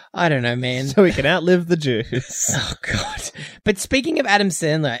 I don't know, man. So he can outlive the Jews. Oh God! But speaking of Adam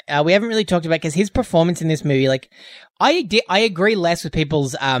Sandler, we haven't really talked about because his performance in this movie, like, I agree less with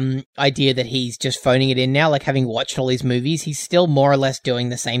people's idea that he's just phoning it in now. Like, having watched all these movies, he's still more or less doing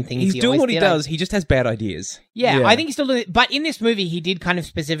the same thing. He's he doing always what he did. does. He just has bad ideas. Yeah, Yeah. I think he's still doing it. But in this movie, he did kind of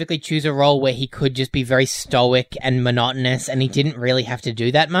specifically choose a role where he could just be very stoic and monotonous, and he didn't really have to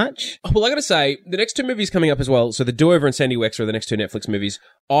do that much. Well, I gotta say, the next two movies coming up as well, so The Do-Over and Sandy Wexler are the next two Netflix movies.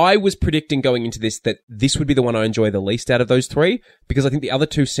 I was predicting going into this that this would be the one I enjoy the least out of those three, because I think the other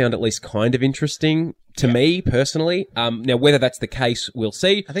two sound at least kind of interesting to me, personally. Now, whether that's the case, we'll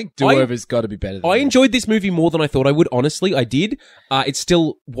see. I think Do-Over's got to be better than I this. enjoyed this movie more than I thought I would, honestly. I did. It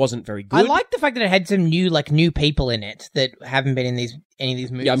still wasn't very good. I like the fact that it had some new people in it that haven't been in any of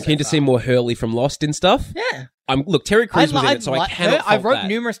these movies. Yeah, I'm keen to see more Hurley from Lost and stuff. Yeah. Look, Terry Crews was in it, so I cannot I fault wrote that.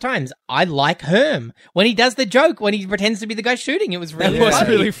 numerous times. I like Herm when he does the joke when he pretends to be the guy shooting. It was really That was funny.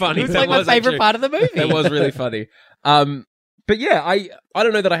 really funny. It was That like my was favorite actually- part of the movie. That was really funny. But yeah, I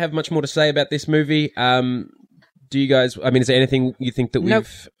don't know that I have much more to say about this movie. Do you guys? I mean, is there anything you think that we've, Nope.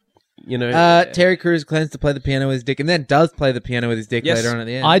 you know? Terry Crews claims to play the piano with his dick, and then does play the piano with his dick Yes. later on at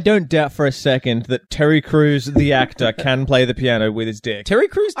the end. I don't doubt for a second that Terry Crews, the actor, can play the piano with his dick. Terry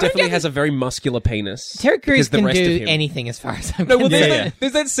Crews definitely has a very muscular penis. Terry Crews because the can rest of do him- anything as far as I'm No, well, concerned. Yeah.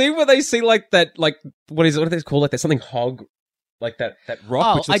 there's that scene where they see like that, like what do they call it? There's something hog, like that rock. Oh,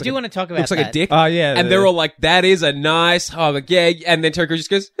 which looks I like do want to talk about looks like that. a dick. Oh, yeah. And they're all like, "That is a nice hog." Yeah, and then Terry Crews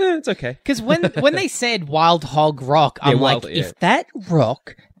just goes, "It's okay." Because when they said wild hog rock, I'm wild, like, yeah. if that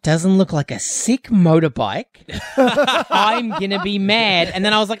rock doesn't look like a sick motorbike, I'm gonna be mad. And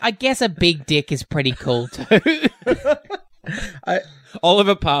then I was like, I guess a big dick is pretty cool too.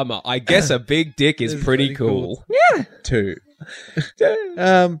 Oliver Palmer. I guess a big dick is It's pretty pretty cool. too.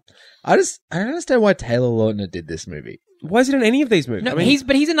 I don't understand why Taylor Lautner did this movie. Why is it in any of these movies? No, I mean,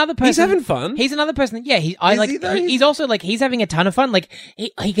 he's another person. he's having fun. He's another person. Yeah, Is like. he though? He's also like he's having a ton of fun. Like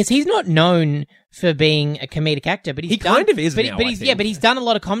because he's not known for being a comedic actor, but He kind of is now, But I he's think. but he's done a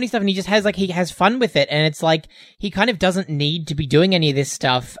lot of comedy stuff, and he just has he has fun with it, and it's like he kind of doesn't need to be doing any of this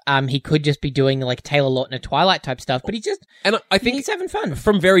stuff. He could just be doing like Taylor Lautner Twilight type stuff, but and I think he's having fun.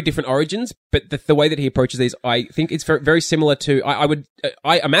 from very different origins, but the way that he approaches these, I think it's very, very similar to.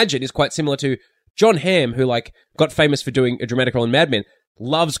 I imagine is quite similar to John Hamm, who like got famous for doing a dramatic role in Mad Men.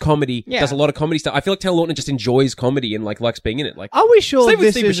 Loves comedy, Yeah. does a lot of comedy stuff. I feel like Taylor Lautner just enjoys comedy and like likes being in it. Like, Are we sure same with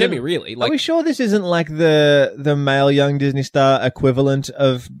this Steve isn't? Buscemi, really. Are Like, we sure this isn't like the male young Disney star equivalent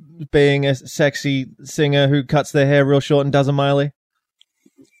of being a sexy singer who cuts their hair real short and does a Miley?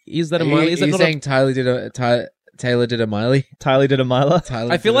 is that a Are Miley? you, Is that you not saying Taylor did a Miley? Tyler did a Mila.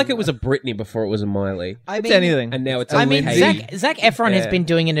 Tyler I feel did like it was a Britney before it was a Miley, I It's anything. and now it's. I a mean, Katy. Zac Efron has Yeah. been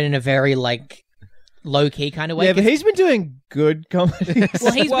doing it in a very like low key kind of way. Yeah, but 'cause- he's been doing good comedy.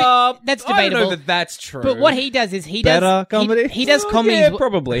 well, he's Well, that's I don't debatable. know that that's true. But what he does is he Better does comedy? He does Well, comedies. yeah,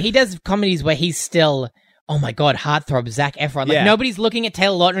 probably. He does comedies where he's still. Oh my god, heartthrob Zac Efron. Like Yeah. nobody's looking at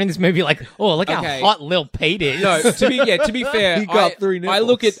Taylor Lautner in this movie like, oh look Okay. how hot Lil Pete is. No, to be fair, He got 3 I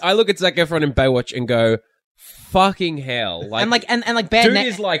look nipples. at Zac Efron in Baywatch and go, fucking hell! Like, and like and like bad. dude Na-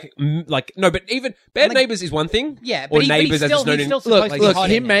 is like no, but even Bad Like- Neighbors is one thing. Yeah, or but Neighbors he's as it's known in. still Look, supposed to be look, hot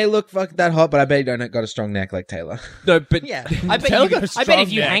he in may it. look that hot, but I bet he don't got a strong neck like Taylor. No, but Yeah, I bet. Taylor You, got a I bet strong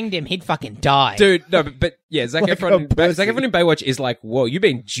if you neck. hanged him, he'd fucking die. dude, no, but yeah, Zac Like Efron. a Zac Efron in Baywatch is like, whoa, you've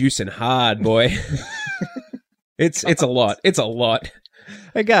been juicing hard, boy. It's a lot. It's a lot.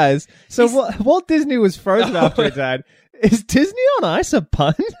 Hey guys, so Walt Disney was frozen after he died. Is Disney on Ice a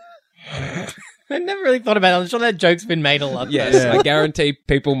pun? I never really thought about it. I'm sure that joke's been made a lot. Yes, Yeah. I guarantee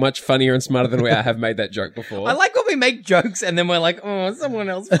people much funnier and smarter than we are have made that joke before. I like when we make jokes and then we're like, oh, someone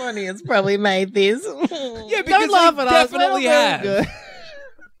else funny has probably made this. yeah, because Don't laugh they at us. definitely we're all have. doing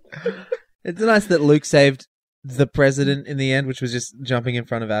good. It's nice that Luke saved the president in the end, which was just jumping in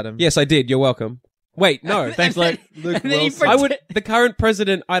front of Adam. Yes, I did. You're welcome. Wait, no. Thanks, Luke. Luke And then he Wilson. I would. The current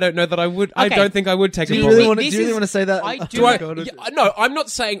president. I don't know that I would. I Okay. don't think I would take Do a you bullet. really want to? This Do you really is- want to say that? I do Do I? God, Yeah, no, I'm not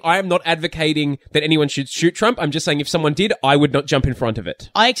saying. I am not advocating that anyone should shoot Trump. I'm just saying if someone did, I would not jump in front of it.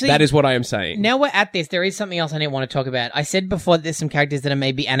 I actually That is what I am saying. Now we're at this. There is something else I didn't want to talk about. I said before that there's some characters that are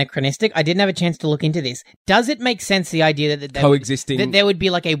maybe anachronistic. I didn't have a chance to look into this. Does it make sense, the idea that they Coexisting. that there would be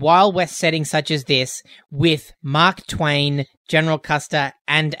like a Wild West setting such as this with Mark Twain, General Custer,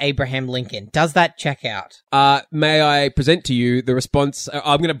 and Abraham Lincoln? Does that check out? May I present to you the response?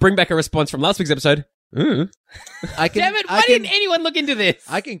 I'm going to bring back a response from last week's episode. I can. Damn it! Why didn't anyone look into this?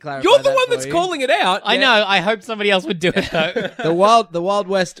 I can clarify. You're the that one for that's you. calling it out. I Yeah. know. I hope somebody else would do it though. The Wild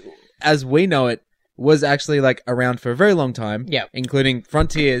West, as we know it, was actually like around for a very long time. Yep. including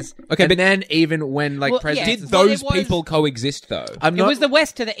frontiers. Okay, and but- then even when like Well, presidents. yeah. Did Well, those it was- people coexist though? I'm It not. was the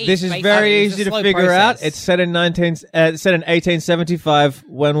West to the East. This is basically. very It was a easy to slow figure out. process. It's set in 1875.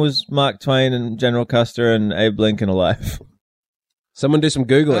 When was Mark Twain and General Custer and Abe Lincoln alive? Someone do some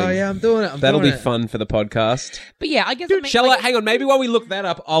googling. Oh yeah, I'm doing it. That'll be doing it. fun for the podcast. But yeah, I guess. it makes, Shall like, I? Hang on. Maybe while we look that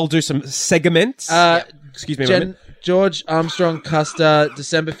up, I'll do some segments. Excuse me a moment. George Armstrong Custer,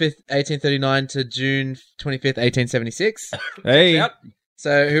 December 5th, 1839 to June 25th, 1876. Hey, Out.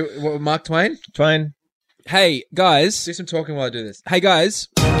 So, Mark Twain? Twain. Hey guys. Do some talking while I do this. Hey guys.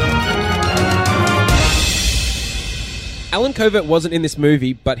 Alan Covert wasn't in this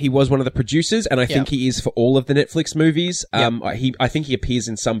movie, but he was one of the producers, and I think he is for all of the Netflix movies. I think he appears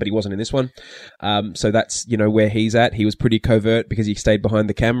in some, but he wasn't in this one. So that's, where he's at. He was pretty covert because he stayed behind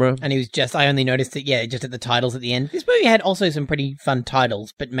the camera. And he was I only noticed it, just at the titles at the end. This movie had also some pretty fun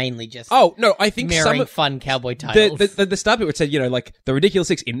titles, but mainly just Oh, no, I think mirroring some of fun cowboy titles. the start bit would say, like The Ridiculous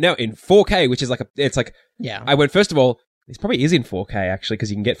Six in 4K, which is yeah. I went, first of all, this probably is in 4K actually,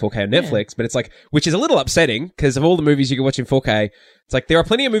 because you can get 4K on Netflix, but it's which is a little upsetting because of all the movies you can watch in 4K. It's there are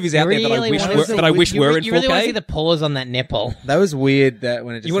plenty of movies out there that I wish were in 4K. You really want to see the pause on that nipple. That was weird that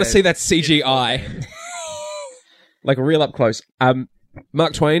when it just You want to see that CGI, real up close.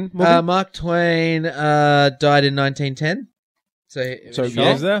 Mark Twain. Morgan? Mark Twain died in 1910. So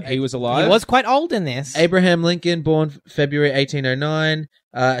He was alive. He was quite old in this. Abraham Lincoln, born February 1809,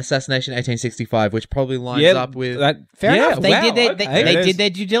 assassination 1865, which probably lines up with... Fair enough. They wow, did okay. they did their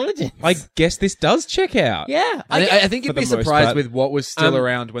due diligence. I guess this does check out. Yeah. I think you'd for be the most surprised part. with what was still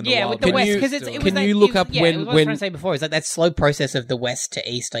around when the Yeah, Wild with the Can West, you- because it was can that, you look up it was when- what I was when- trying to say before is that slow process of the West to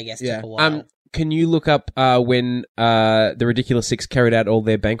East, I guess, took a while. Can you look up when the Ridiculous Six carried out all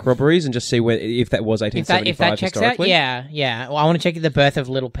their bank robberies and just see if that was 1875 if that checks out, historically? yeah. Well, I want to check the birth of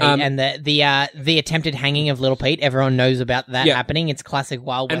Little Pete and the attempted hanging of Little Pete. Everyone knows about that happening. It's classic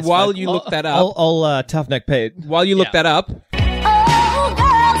Wild West. And while folklore. you look that up, Old Tough Neck Pete. while you look that up, Oh,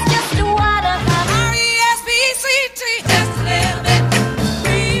 girls just wanna have R-E-S-P-C-T,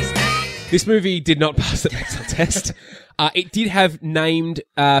 this movie did not pass the Bechdel test. It did have named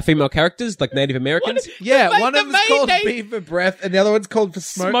female characters, like Native Americans. Yeah, one the of them's main called name- B for breath, and the other one's called for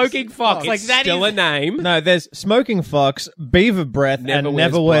smoke. Smoking Fox. Like It's that still is a name. No, there's Smoking Fox, Beaver Breath, Never and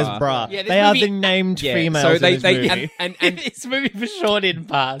Wears Never Wears Bra. Bra. Yeah, this They are movie- the named Yeah, females so in this movie. and this movie for sure didn't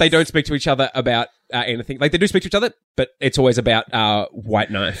pass. they don't speak to each other about anything. Like they do speak to each other, but it's always about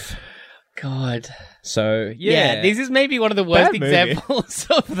White Knife. God. So Yeah, this is maybe one of the worst Bad movie. examples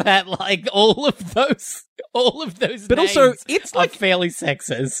of that. Like all of those But also, names it's are like- fairly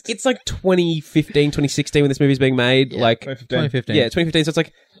sexist. it's like 2015, 2016 when this movie's being made. Like 2015. Yeah, 2015. So it's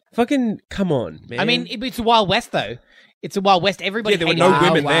like, fucking come on, man. I mean, it's a Wild West though. It's a Wild West. Everybody Yeah, there were hated no it.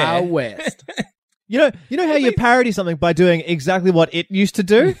 women there. Wow, West. You know how you parody something by doing exactly what it used to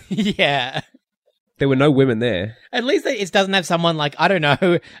do? Yeah. there were no women there. At least it doesn't have someone like, I don't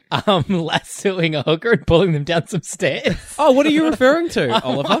know, lassoing a hooker and pulling them down some stairs. Oh, what are you referring to, I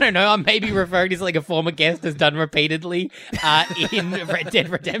Oliver? don't know. I'm maybe referring to something a former guest has done repeatedly in Red Dead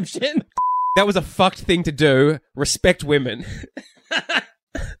Redemption. That was a fucked thing to do. Respect women.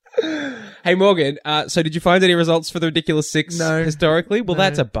 Hey, Morgan, so did you find any results for the Ridiculous Six historically? Well,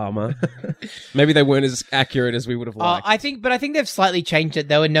 that's a bummer. Maybe they weren't as accurate as we would have liked. I think they've slightly changed it.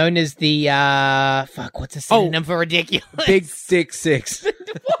 They were known as the what's a synonym for ridiculous? Big Dick Six.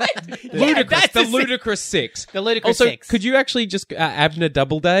 What? Yeah, Ludicrous. that's The a sy- Ludicrous Six. The Ludicrous Also, Six. could you actually just Abner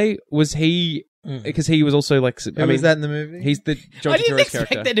Doubleday? Was he? Because he was also like. Who was that in the movie? He's the John I didn't Turturro's expect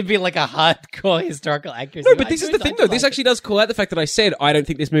character. there to be like a hardcore historical accuracy. No, but this is the thing, though. This actually does call out the fact that I said I don't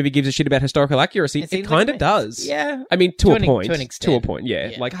think this movie gives a shit about historical accuracy. It It seems kind like of it does. Yeah. I mean, To to a an point. extent. To a point, yeah.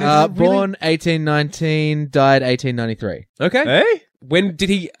 Yeah. Like, there's really- born 1819, died 1893. Okay. Hey? When did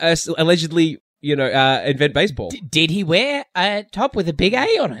he allegedly, invent baseball? Did he wear a top with a big A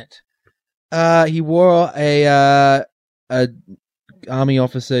on it? He wore a army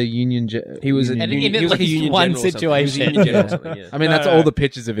officer union. He was a And union, in he was at like a least union one general or something. He was a situation. union general or something, yeah. I mean, that's all the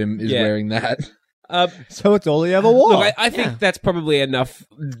pictures of him is Yeah. wearing that. So it's all he ever wore. Look, I think that's probably enough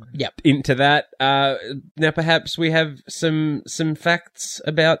Yep. into that. Now, perhaps we have some facts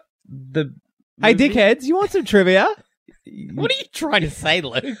about the Hey, movie? dickheads, you want some trivia? What are you trying to say,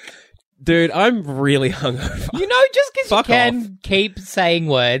 Luke? Dude, I'm really hungover. You know, just because you Fuck can keep saying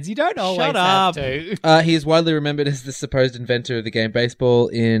words, you don't always Shut have up. to. He is widely remembered as the supposed inventor of the game baseball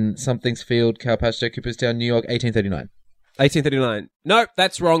in Something's Field, Carpaccio, Cooperstown, New York, 1839. 1839. No,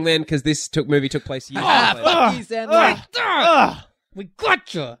 that's wrong then, because this movie took place years later. We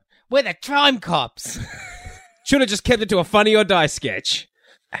got you. We're the Time Cops. Should have just kept it to a Funny or Die sketch.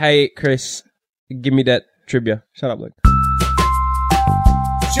 Hey, Chris, give me that trivia. Shut up, Luke.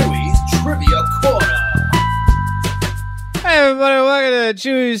 Chewy's Trivia Corner. Hey everybody, welcome to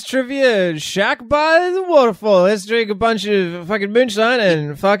Chewy's Trivia Shack by the Waterfall. Let's drink a bunch of fucking moonshine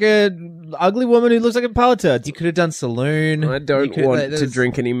and fuck a ugly woman who looks like a politician. You could have done Saloon. I don't You could- want like, to there's-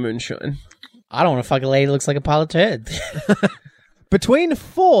 drink any moonshine. I don't want to fuck a lady that looks like a pile of turds. Between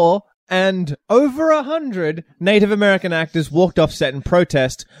 4 and over 100 Native American actors walked off set in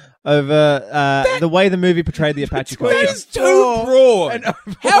protest over the way the movie portrayed the Apache culture. That is too broad.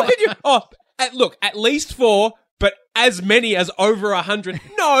 How could you? Oh, look, at least 4, but as many as over 100.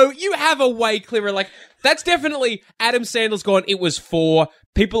 No, you have a way clearer. Like, that's definitely Adam Sandler's gone, it was 4.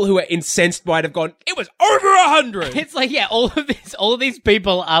 People who are incensed might have gone, it was over 100. It's like, yeah, all of these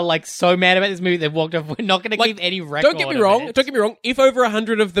people are like so mad about this movie they've walked off. We're not going to Like, keep any record. Don't get me wrong. If over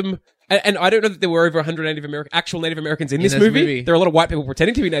 100 of them, and I don't know that there were over 100 actual Native Americans in this movie. There are a lot of white people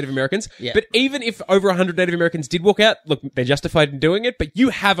pretending to be Native Americans. Yeah. But even if over 100 Native Americans did walk out, look, they're justified in doing it. But you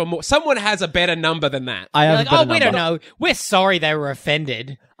have someone has a better number than that. I have Like, a better oh, we number. don't know. We're sorry they were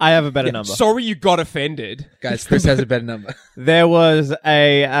offended. I have a better number. Sorry, you got offended. Guys, Chris has a better number. There was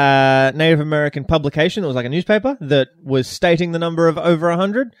a Native American publication that was like a newspaper that was stating the number of over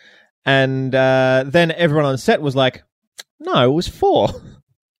 100, and then everyone on set was like, "No, it was 4.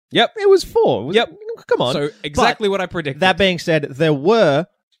 Yep. It was 4. It was- Yep. Come on." So exactly But what I predicted. that being said, there were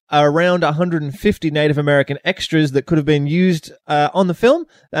around 150 Native American extras that could have been used on the film,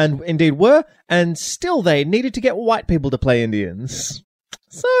 and indeed were, and still they needed to get white people to play Indians.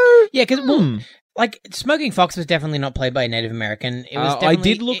 So, Yeah, because like Smoking Fox was definitely not played by a Native American. It was I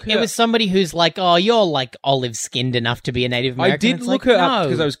definitely, did look It her- was somebody who's like, oh, you're like olive skinned enough to be a Native American. I did It's look like, her up no.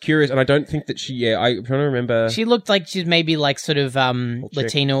 because I was curious, and I don't think that she. Yeah, I'm trying to remember. She looked like she's maybe like sort of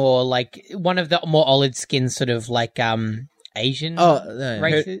Latino or like one of the more olive skinned sort of like Asian.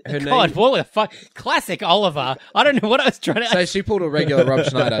 Races. her God, name- what the fuck? Classic Oliver. I don't know what I was trying to. So she pulled a regular Rob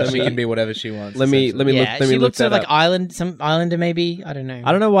Schneider. She can be whatever she wants. let me yeah, look. Let she me looked look sort of that like up. some Islander maybe. I don't know.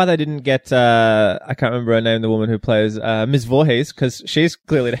 I don't know why they didn't get, I can't remember her name, the woman who plays Ms. Voorhees, because she's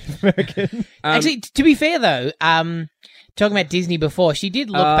clearly Native American. Actually, to be fair though, talking about Disney before, she did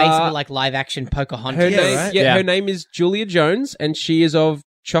look basically like live action Pocahontas. Her name, right? Yeah. her name is Julia Jones, and she is of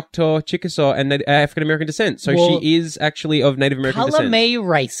Choctaw, Chickasaw, and African American descent. So Well, she is actually of Native American Color descent. me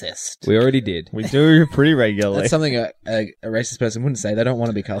racist. We already did. We do pretty regularly. That's something a racist person wouldn't say. They don't want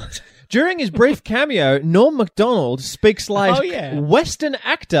to be coloured. During his brief cameo, Norm Macdonald speaks like Oh, yeah. Western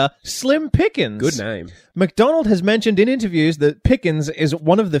actor Slim Pickens. Good name. Macdonald has mentioned in interviews that Pickens is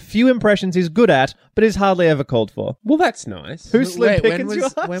one of the few impressions he's good at, but is hardly ever called for. Well, that's nice. Who's Slim Wait, Pickens, you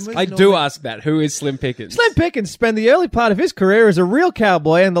ask? I do ask that. Who is Slim Pickens? Slim Pickens spent the early part of his career as a real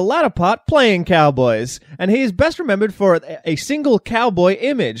cowboy and the latter part playing cowboys. And he is best remembered for a single cowboy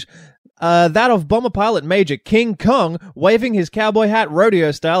image. That of bomber pilot Major King Kong waving his cowboy hat rodeo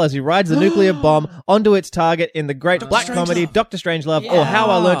style as he rides the nuclear bomb onto its target in the great black comedy Dr. Strangelove, or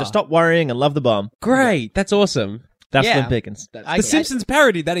How I Learned to Stop Worrying and Love the Bomb. Great. That's awesome. That's Yeah. Slim Pickens. The Simpsons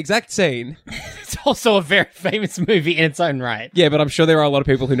parodied that exact scene. It's also a very famous movie in its own right. Yeah, but I'm sure there are a lot of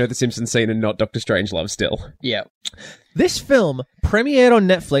people who know the Simpsons scene and not Dr. Strangelove still. Yeah. This film premiered on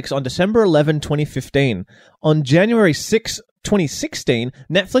Netflix on December 11, 2015. On January 6, 2016,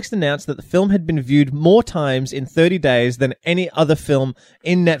 Netflix announced that the film had been viewed more times in 30 days than any other film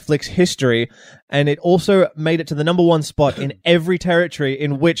in Netflix history, and it also made it to the number 1 spot in every territory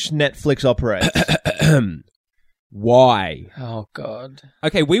in which Netflix operates. Why? Oh God.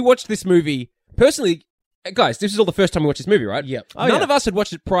 Okay, we watched this movie. Personally, guys, this is all the first time we watched this movie, right? Yep. Oh, None yeah. of us had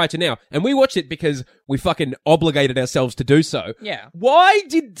watched it prior to now, and we watched it because we fucking obligated ourselves to do so. Yeah. Why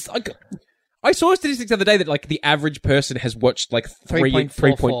did... I saw a statistic the other day that like the average person has watched like 3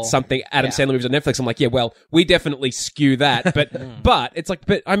 3.44. point something Adam Yeah. Sandler movies on Netflix. I'm like, yeah, well, we definitely skew that, but it's like,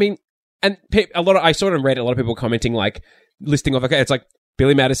 but I mean, and a lot of I saw it on Reddit. A lot of people commenting like listing off. Okay, it's like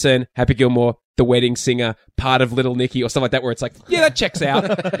Billy Madison, Happy Gilmore, The Wedding Singer, part of Little Nicky, or something like that, where it's like, yeah, that checks out.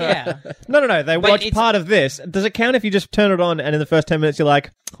 Yeah. No. They watch it's- part of this. Does it count if you just turn it on and in the first 10 minutes you're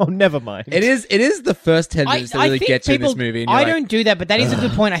like, oh, never mind? It is the first 10 minutes that really think gets you in people- this movie. And you're I like, don't do that, but that is a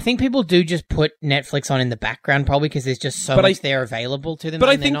good point. I think people do just put Netflix on in the background, probably because there's just so But much there available to them, but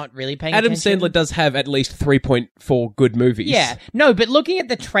I and they're think not really paying Adam attention. Sandler does have at least 3.4 good movies. Yeah, no, but looking at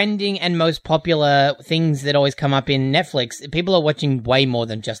the trending and most popular things that always come up in Netflix, people are watching way more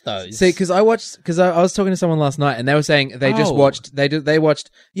than just those. See, because I was talking to someone last night, and they were saying they just Oh. watched. They watched.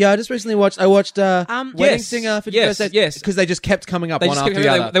 Yeah, I just recently watched. I watched Wedding yes, Singer, 51st yes, Dates, yes. because they just kept coming up They one just after the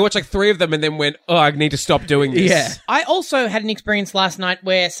other. they watched like 3 of them and then went, oh, I need to stop doing this. Yeah. I also had an experience last night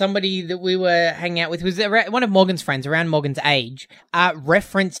where somebody that we were hanging out with was one of Morgan's friends around Morgan's age,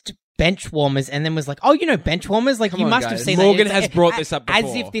 referenced bench warmers and then was like, "Oh, you know bench warmers? Like you on, must guys. have seen Morgan that." has brought this up as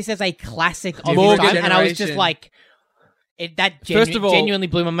before. if this is a classic of Different its time, and I was just generation. like, First of all- genuinely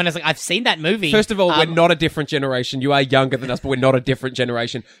blew my mind. I was like, "I've seen that movie." First of all, we're not a different generation. You are younger than us, but we're not a different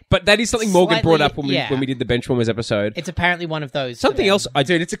generation. But that is something Morgan Slightly, brought up when yeah. we did the Benchwarmers episode. It's apparently one of those. for Something them. else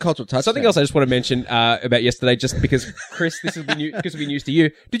Dude, it's a cultural touch. Something else I just want to mention about yesterday, just because Chris, this will be news to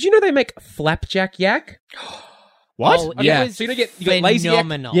you. Did you know they make flapjack yak? What? Oh, Yeah. it was So you got lazy yak.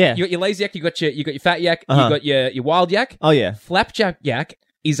 phenomenal. Yeah. You got your lazy yak, you got your fat yak, Uh-huh. you got your wild yak. Oh, yeah. Flapjack yak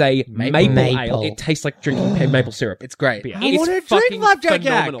is a maple ale. It tastes like drinking maple syrup. It's great. beer. I It's wanna drink fucking flapjack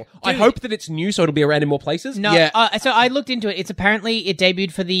yak. phenomenal. I hope that it's new, so it'll be around in more places. No, Yeah. so I looked into it. It's apparently it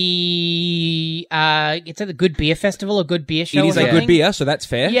debuted for the it's at the Good Beer Festival or Good Beer Show. It is or a something. good beer, so that's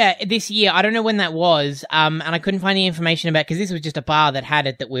fair. Yeah, this year. I don't know when that was, and I couldn't find any information about because this was just a bar that had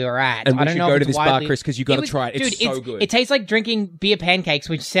it that we were at. And we I don't should know go if to it's this bar, widely- Chris, 'cause you gotta was- try it. It's Dude, so good. It tastes like drinking beer pancakes,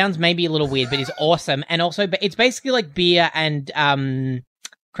 which sounds maybe a little weird, but is awesome. And also, but it's basically like beer and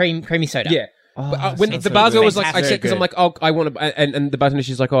creamy soda. Yeah. But, when sounds the so bar's good. always like, I Fantastic. said, because I'm like, oh, I want to, and the bartender,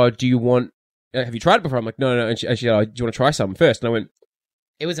 she's like, oh, do you want, have you tried it before? I'm like, no. And she oh, do you want to try some first? And I went,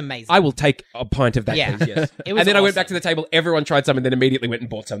 It was amazing. I will take a pint of that, Yeah. please, yes. It was And then I went awesome. back to the table, everyone tried some, and then immediately went and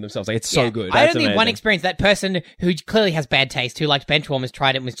bought some themselves. Like, it's so Yeah. good. I had That's only one amazing. experience. That person who clearly has bad taste, who liked Benchwarmers,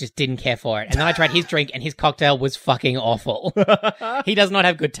 tried it and was just didn't care for it. And then I tried his drink, and his cocktail was fucking awful. He does not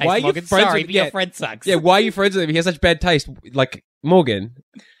have good taste. Why are you Morgan. friends Sorry, with- but your yeah. friend sucks. Yeah, why are you friends with him? He has such bad taste. Like, Morgan,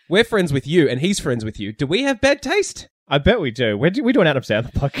 we're friends with you, and he's friends with you. Do we have bad taste? I bet we do. We do an Adam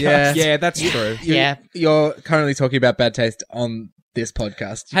Sandler podcast. Yeah. Yeah, that's true. Yeah. You're currently talking about bad taste on this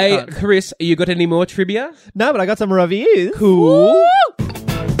podcast. You Hey, can't- Chris, you got any more trivia? No, but I got some reviews. Cool.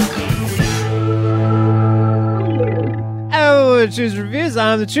 Oh, choose reviews.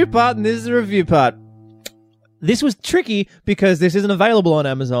 I'm the true part, and this is the review part. This was tricky because this isn't available on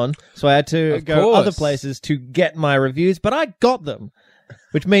Amazon, so I had to Of go course. other places to get my reviews, but I got them,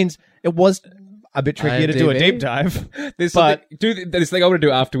 which means it was a bit trickier to do a IMDb? deep dive. There's But- something, this thing I want to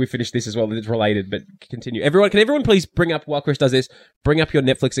do after we finish this as well that's related, but continue. Can everyone please bring up, while Chris does this, bring up your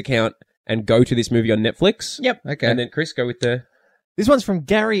Netflix account and go to this movie on Netflix? Yep. Okay. And then Chris, go with the... This one's from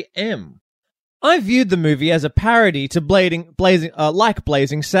Gary M. I viewed the movie as a parody to Blazing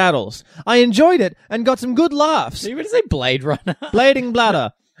Saddles. I enjoyed it and got some good laughs. Are you going to say Blade Runner? Blading Bladder.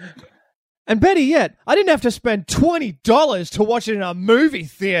 And better yet, I didn't have to spend $20 to watch it in a movie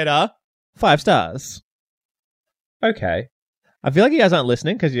theater. 5 stars. Okay. I feel like you guys aren't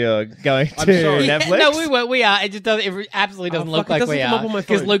listening because you're going to I'm sorry. Netflix. No, we are. It just doesn't. It absolutely doesn't look fuck, it like doesn't we come up are on my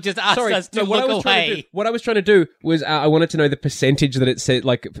because phone. Luke just asked Sorry, us to no, what I look was trying to away. do, what I was trying to do was I wanted to know the percentage that it said,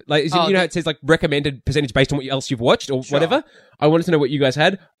 like you know how it says like recommended percentage based on what else you've watched or whatever. I wanted to know what you guys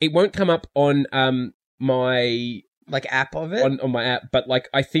had. It won't come up on my Like app of it. on my app, but like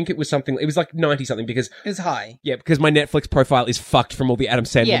I think it was something. It was like 90 something because It's high. because my Netflix profile is fucked from all the Adam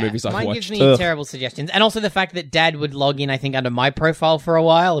Sandler Yeah, movies I've mine watched. gives me Ugh. terrible suggestions, and also the fact that Dad would log in, I think, under my profile for a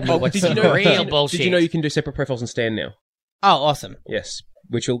while, and we watch did some you know? real bullshit. Did you know you can do separate profiles on Stan now? Oh, awesome! Yes,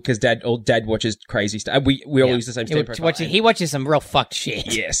 which will because Dad watches crazy stuff. We all Yeah. use the same Stan profile. He watches some real fucked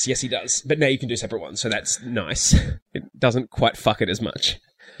shit. Yes, he does. But now you can do separate ones, so that's nice. It doesn't quite fuck it as much.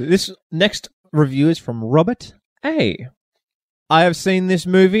 This next review is from Robert A. I have seen this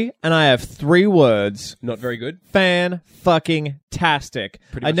movie, and I have 3 words. Not very good. Fan-fucking-tastic.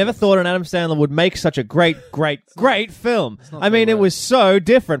 Pretty I much never yes. thought an Adam Sandler would make such a great film. I mean, it was so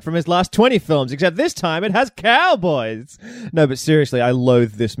different from his last 20 films, except this time it has cowboys. No, but seriously, I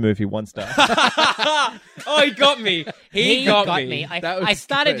loathe this movie. 1 star. Oh, he got me. He got me. That was I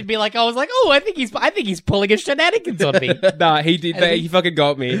started good. to be like, I was like, oh, I think he's pulling a shenanigans on me. Nah, he did. He fucking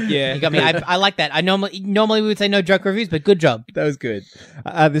got me. Yeah, He got me. I like that. I normally we would say no joke reviews, but good job. That was good.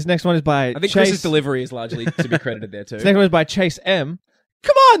 This next one is by I think Chase. Chris's delivery is largely to be credited there too. This next one is by Chase M.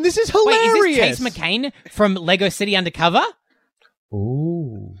 Come on, this is Wait, hilarious. is this Chase McCain from Lego City Undercover?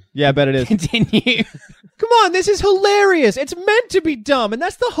 Ooh. Yeah, I bet it is. Continue. Come on, this is hilarious. It's meant to be dumb, and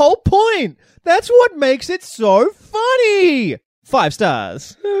that's the whole point. That's what makes it so funny. 5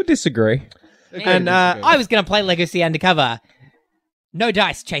 stars. I disagree. And I was going to play Legacy Undercover. No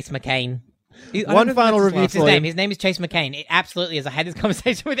dice, Chase McCain. one final review It's his for name. you. His name is Chase McCain. It absolutely is. I had this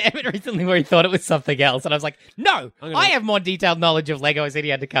conversation with Emmett recently where he thought it was something else, and I was like, "No, I have more detailed knowledge of Lego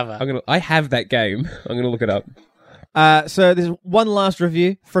City Undercover." I have that game. I'm gonna look it up. So there's one last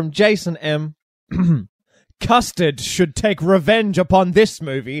review from Jason M. Custard should take revenge upon this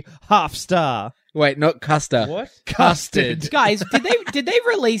movie. 0.5 star. Wait, not Custer. What? Custard. Guys, did they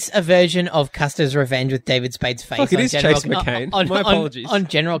release a version of Custer's Revenge with David Spade's face? Fuck, it on is General, Chase McCain. On, My apologies. On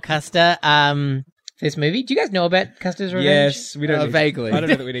General Custer, for this movie. Do you guys know about Custer's Revenge? Yes, we don't. Vaguely. I don't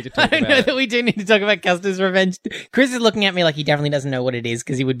know that we need to I talk don't about know it. that we do need to talk about Custer's Revenge. Chris is looking at me like he definitely doesn't know what it is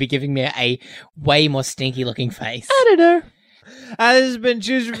because he would be giving me a way more stinky looking face. I don't know. This has been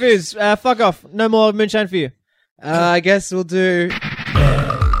Choose Reviews. Fuck off. No more moonshine for you. I guess we'll do.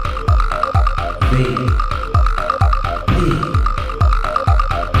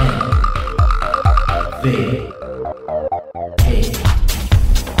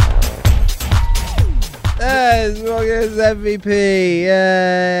 Morgan's MVP.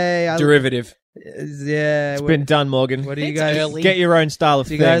 Yay. Derivative. Yeah. It's been done, Morgan. What do you It's guys? early. Get your own style of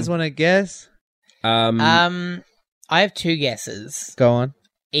Do you thing. guys want to guess? I have 2 guesses. Go on.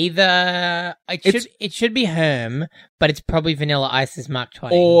 Either it should be Herm, but it's probably Vanilla Ice's Mark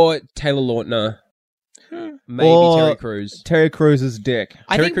Twain. Or Taylor Lautner. Maybe Or- Terry Crews. Terry Crews's dick.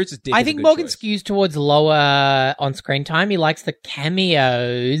 Terry Crews' dick I is a think good Morgan choice. skews towards lower on-screen time. He likes the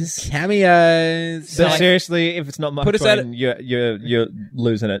cameos. Cameos. So like- seriously, if it's not Mark Put us out Twain, you're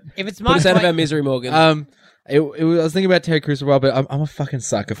losing it. If it's Put Mark us out of our Twain, misery, Morgan. I was thinking about Terry Crews for a while, but I'm a fucking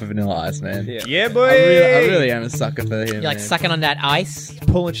sucker for Vanilla Ice, man. Yeah. Yeah, boy. I really am a sucker for him. you're like man. sucking on that ice.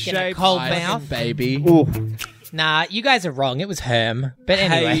 Pulling Get a shape. cold Ice, mouth. baby. Ooh. Nah, you guys are wrong. It was Herm. But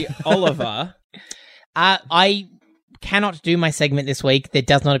anyway, Hey, Oliver. I cannot do my segment this week. There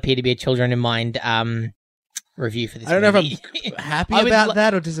does not appear to be a Children in Mind review for this I don't know if movie. I'm happy I would about lo-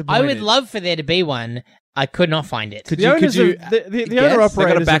 that or I disappointed. would love for there to be one. I could not find it. The owners of the guess? owner They've got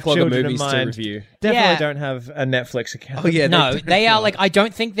operators a backlog of Children movies in to Mind review. definitely Yeah. don't have a Netflix account. Oh yeah, No, they are like, I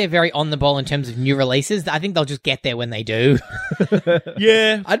don't think they're very on the ball in terms of new releases. I think they'll just get there when they do.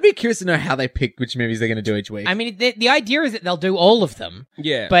 Yeah. I'd be curious to know how they pick which movies they're going to do each week. I mean, the idea is that they'll do all of them,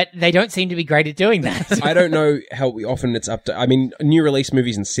 Yeah. but they don't seem to be great at doing that. I don't know how often it's up to. I mean, new release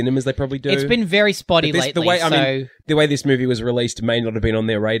movies in cinemas they probably do. It's been very spotty But this- lately. the way so I mean, the way this movie was released may not have been on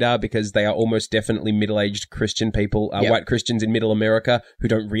their radar because they are almost definitely middle-aged Christian people, Yep. white Christians in Middle America who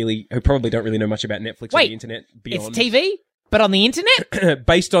probably don't really know much about Netflix or Wait, the internet it's beyond. TV, but on the internet.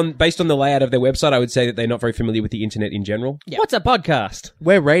 based on the layout of their website, I would say that they're not very familiar with the internet in general. Yeah. What's a podcast?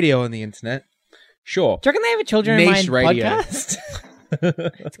 We're radio on the internet. Sure. Do you reckon they have a Children in Niche Mind radio. podcast?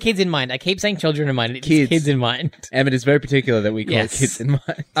 It's Kids in Mind. I keep saying Children in Mind. It's Kids. Kids in Mind. Emmett is very particular that we call Yes. it kids in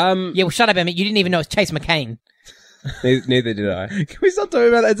mind. Yeah, well, shut up, Emmett. You didn't even know it's Chase McCain. Neither did I. Can we stop talking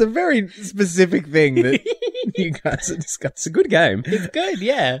about that? It's a very specific thing that you guys are It's discussing. a good game. It's good,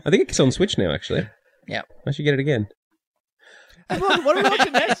 yeah. I think it's on Switch now, actually. Yeah. I should get it again. What are we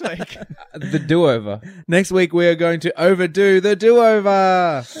watching next week? The do-over. Next week we are going to overdo the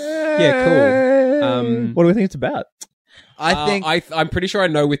do-over. Yeah, cool. What do we think it's about? I think I'm pretty sure I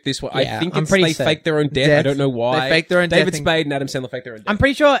know with this one. Yeah, I think I'm it's pretty they certain. fake their own death. I Death. don't know why. They fake their own David death and- Spade and Adam Sandler fake their own death. I'm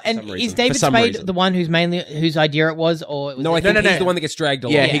pretty sure. For And some is reason. David For some Spade reason. the one whose idea it was, or was No, I it- think no, he's no. the one that gets dragged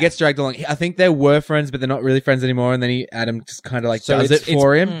along. yeah, Yeah. he gets dragged along. I think they were friends, but they're not really friends anymore. And then Adam just kind of like So does it's- it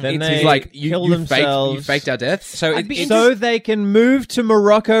for him. Then He's they like, kill you themselves. faked our deaths. So I'd be So they can move to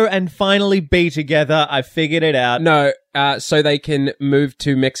Morocco and finally be together. I figured it out. no, so they can move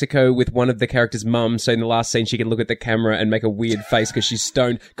to Mexico with one of the characters' mums. So in the last scene, she can look at the camera and make a weird face because she's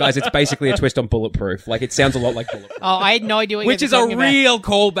stoned. Guys, it's basically a twist on Bulletproof. Like it sounds a lot like Bulletproof, Oh, I had no idea what which you is were a talking about. real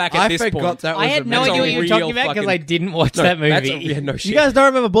callback at I this forgot point. that was I had no That's a idea what you were real talking about because fucking- I didn't watch No, that movie. that's yeah, no shit. You guys don't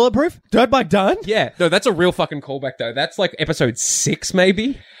remember Bulletproof? Dirt by Done? Yeah, no, that's a real fucking callback though. That's like episode 6,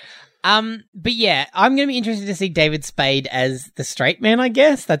 maybe. But yeah, I'm gonna be interested to see David Spade as the straight man. I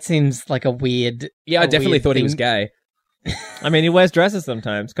guess that seems like a weird. Yeah, I a definitely weird thought he was thing. gay. I mean, he wears dresses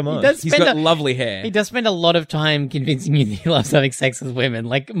sometimes. Come on. He does He's spend got a, lovely hair. he does spend a lot of time convincing you that he loves having sex with women,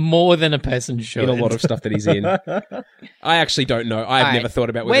 like more than a person should. in a lot of stuff that he's in. I actually don't know. I've Alright. never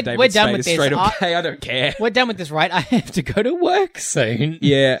thought about whether We're David done Spade with is this. straight or gay. I don't care. We're done with this, right? I have to go to work soon.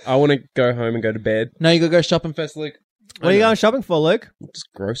 Yeah, I want to go home and go to bed. No, you gotta go shopping first, Luke. What are you going shopping for, Luke?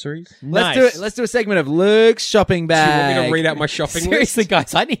 Just groceries. Nice. Let's do a segment of Luke's shopping Do you want bag. me to read out my shopping Seriously, list?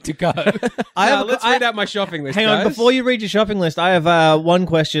 guys, I need to go. Let's read out my shopping list. Hang on, guys. before you read your shopping list, I have one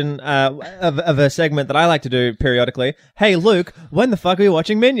question of a segment that I like to do periodically. Hey, Luke, when the fuck are you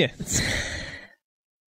watching Minions?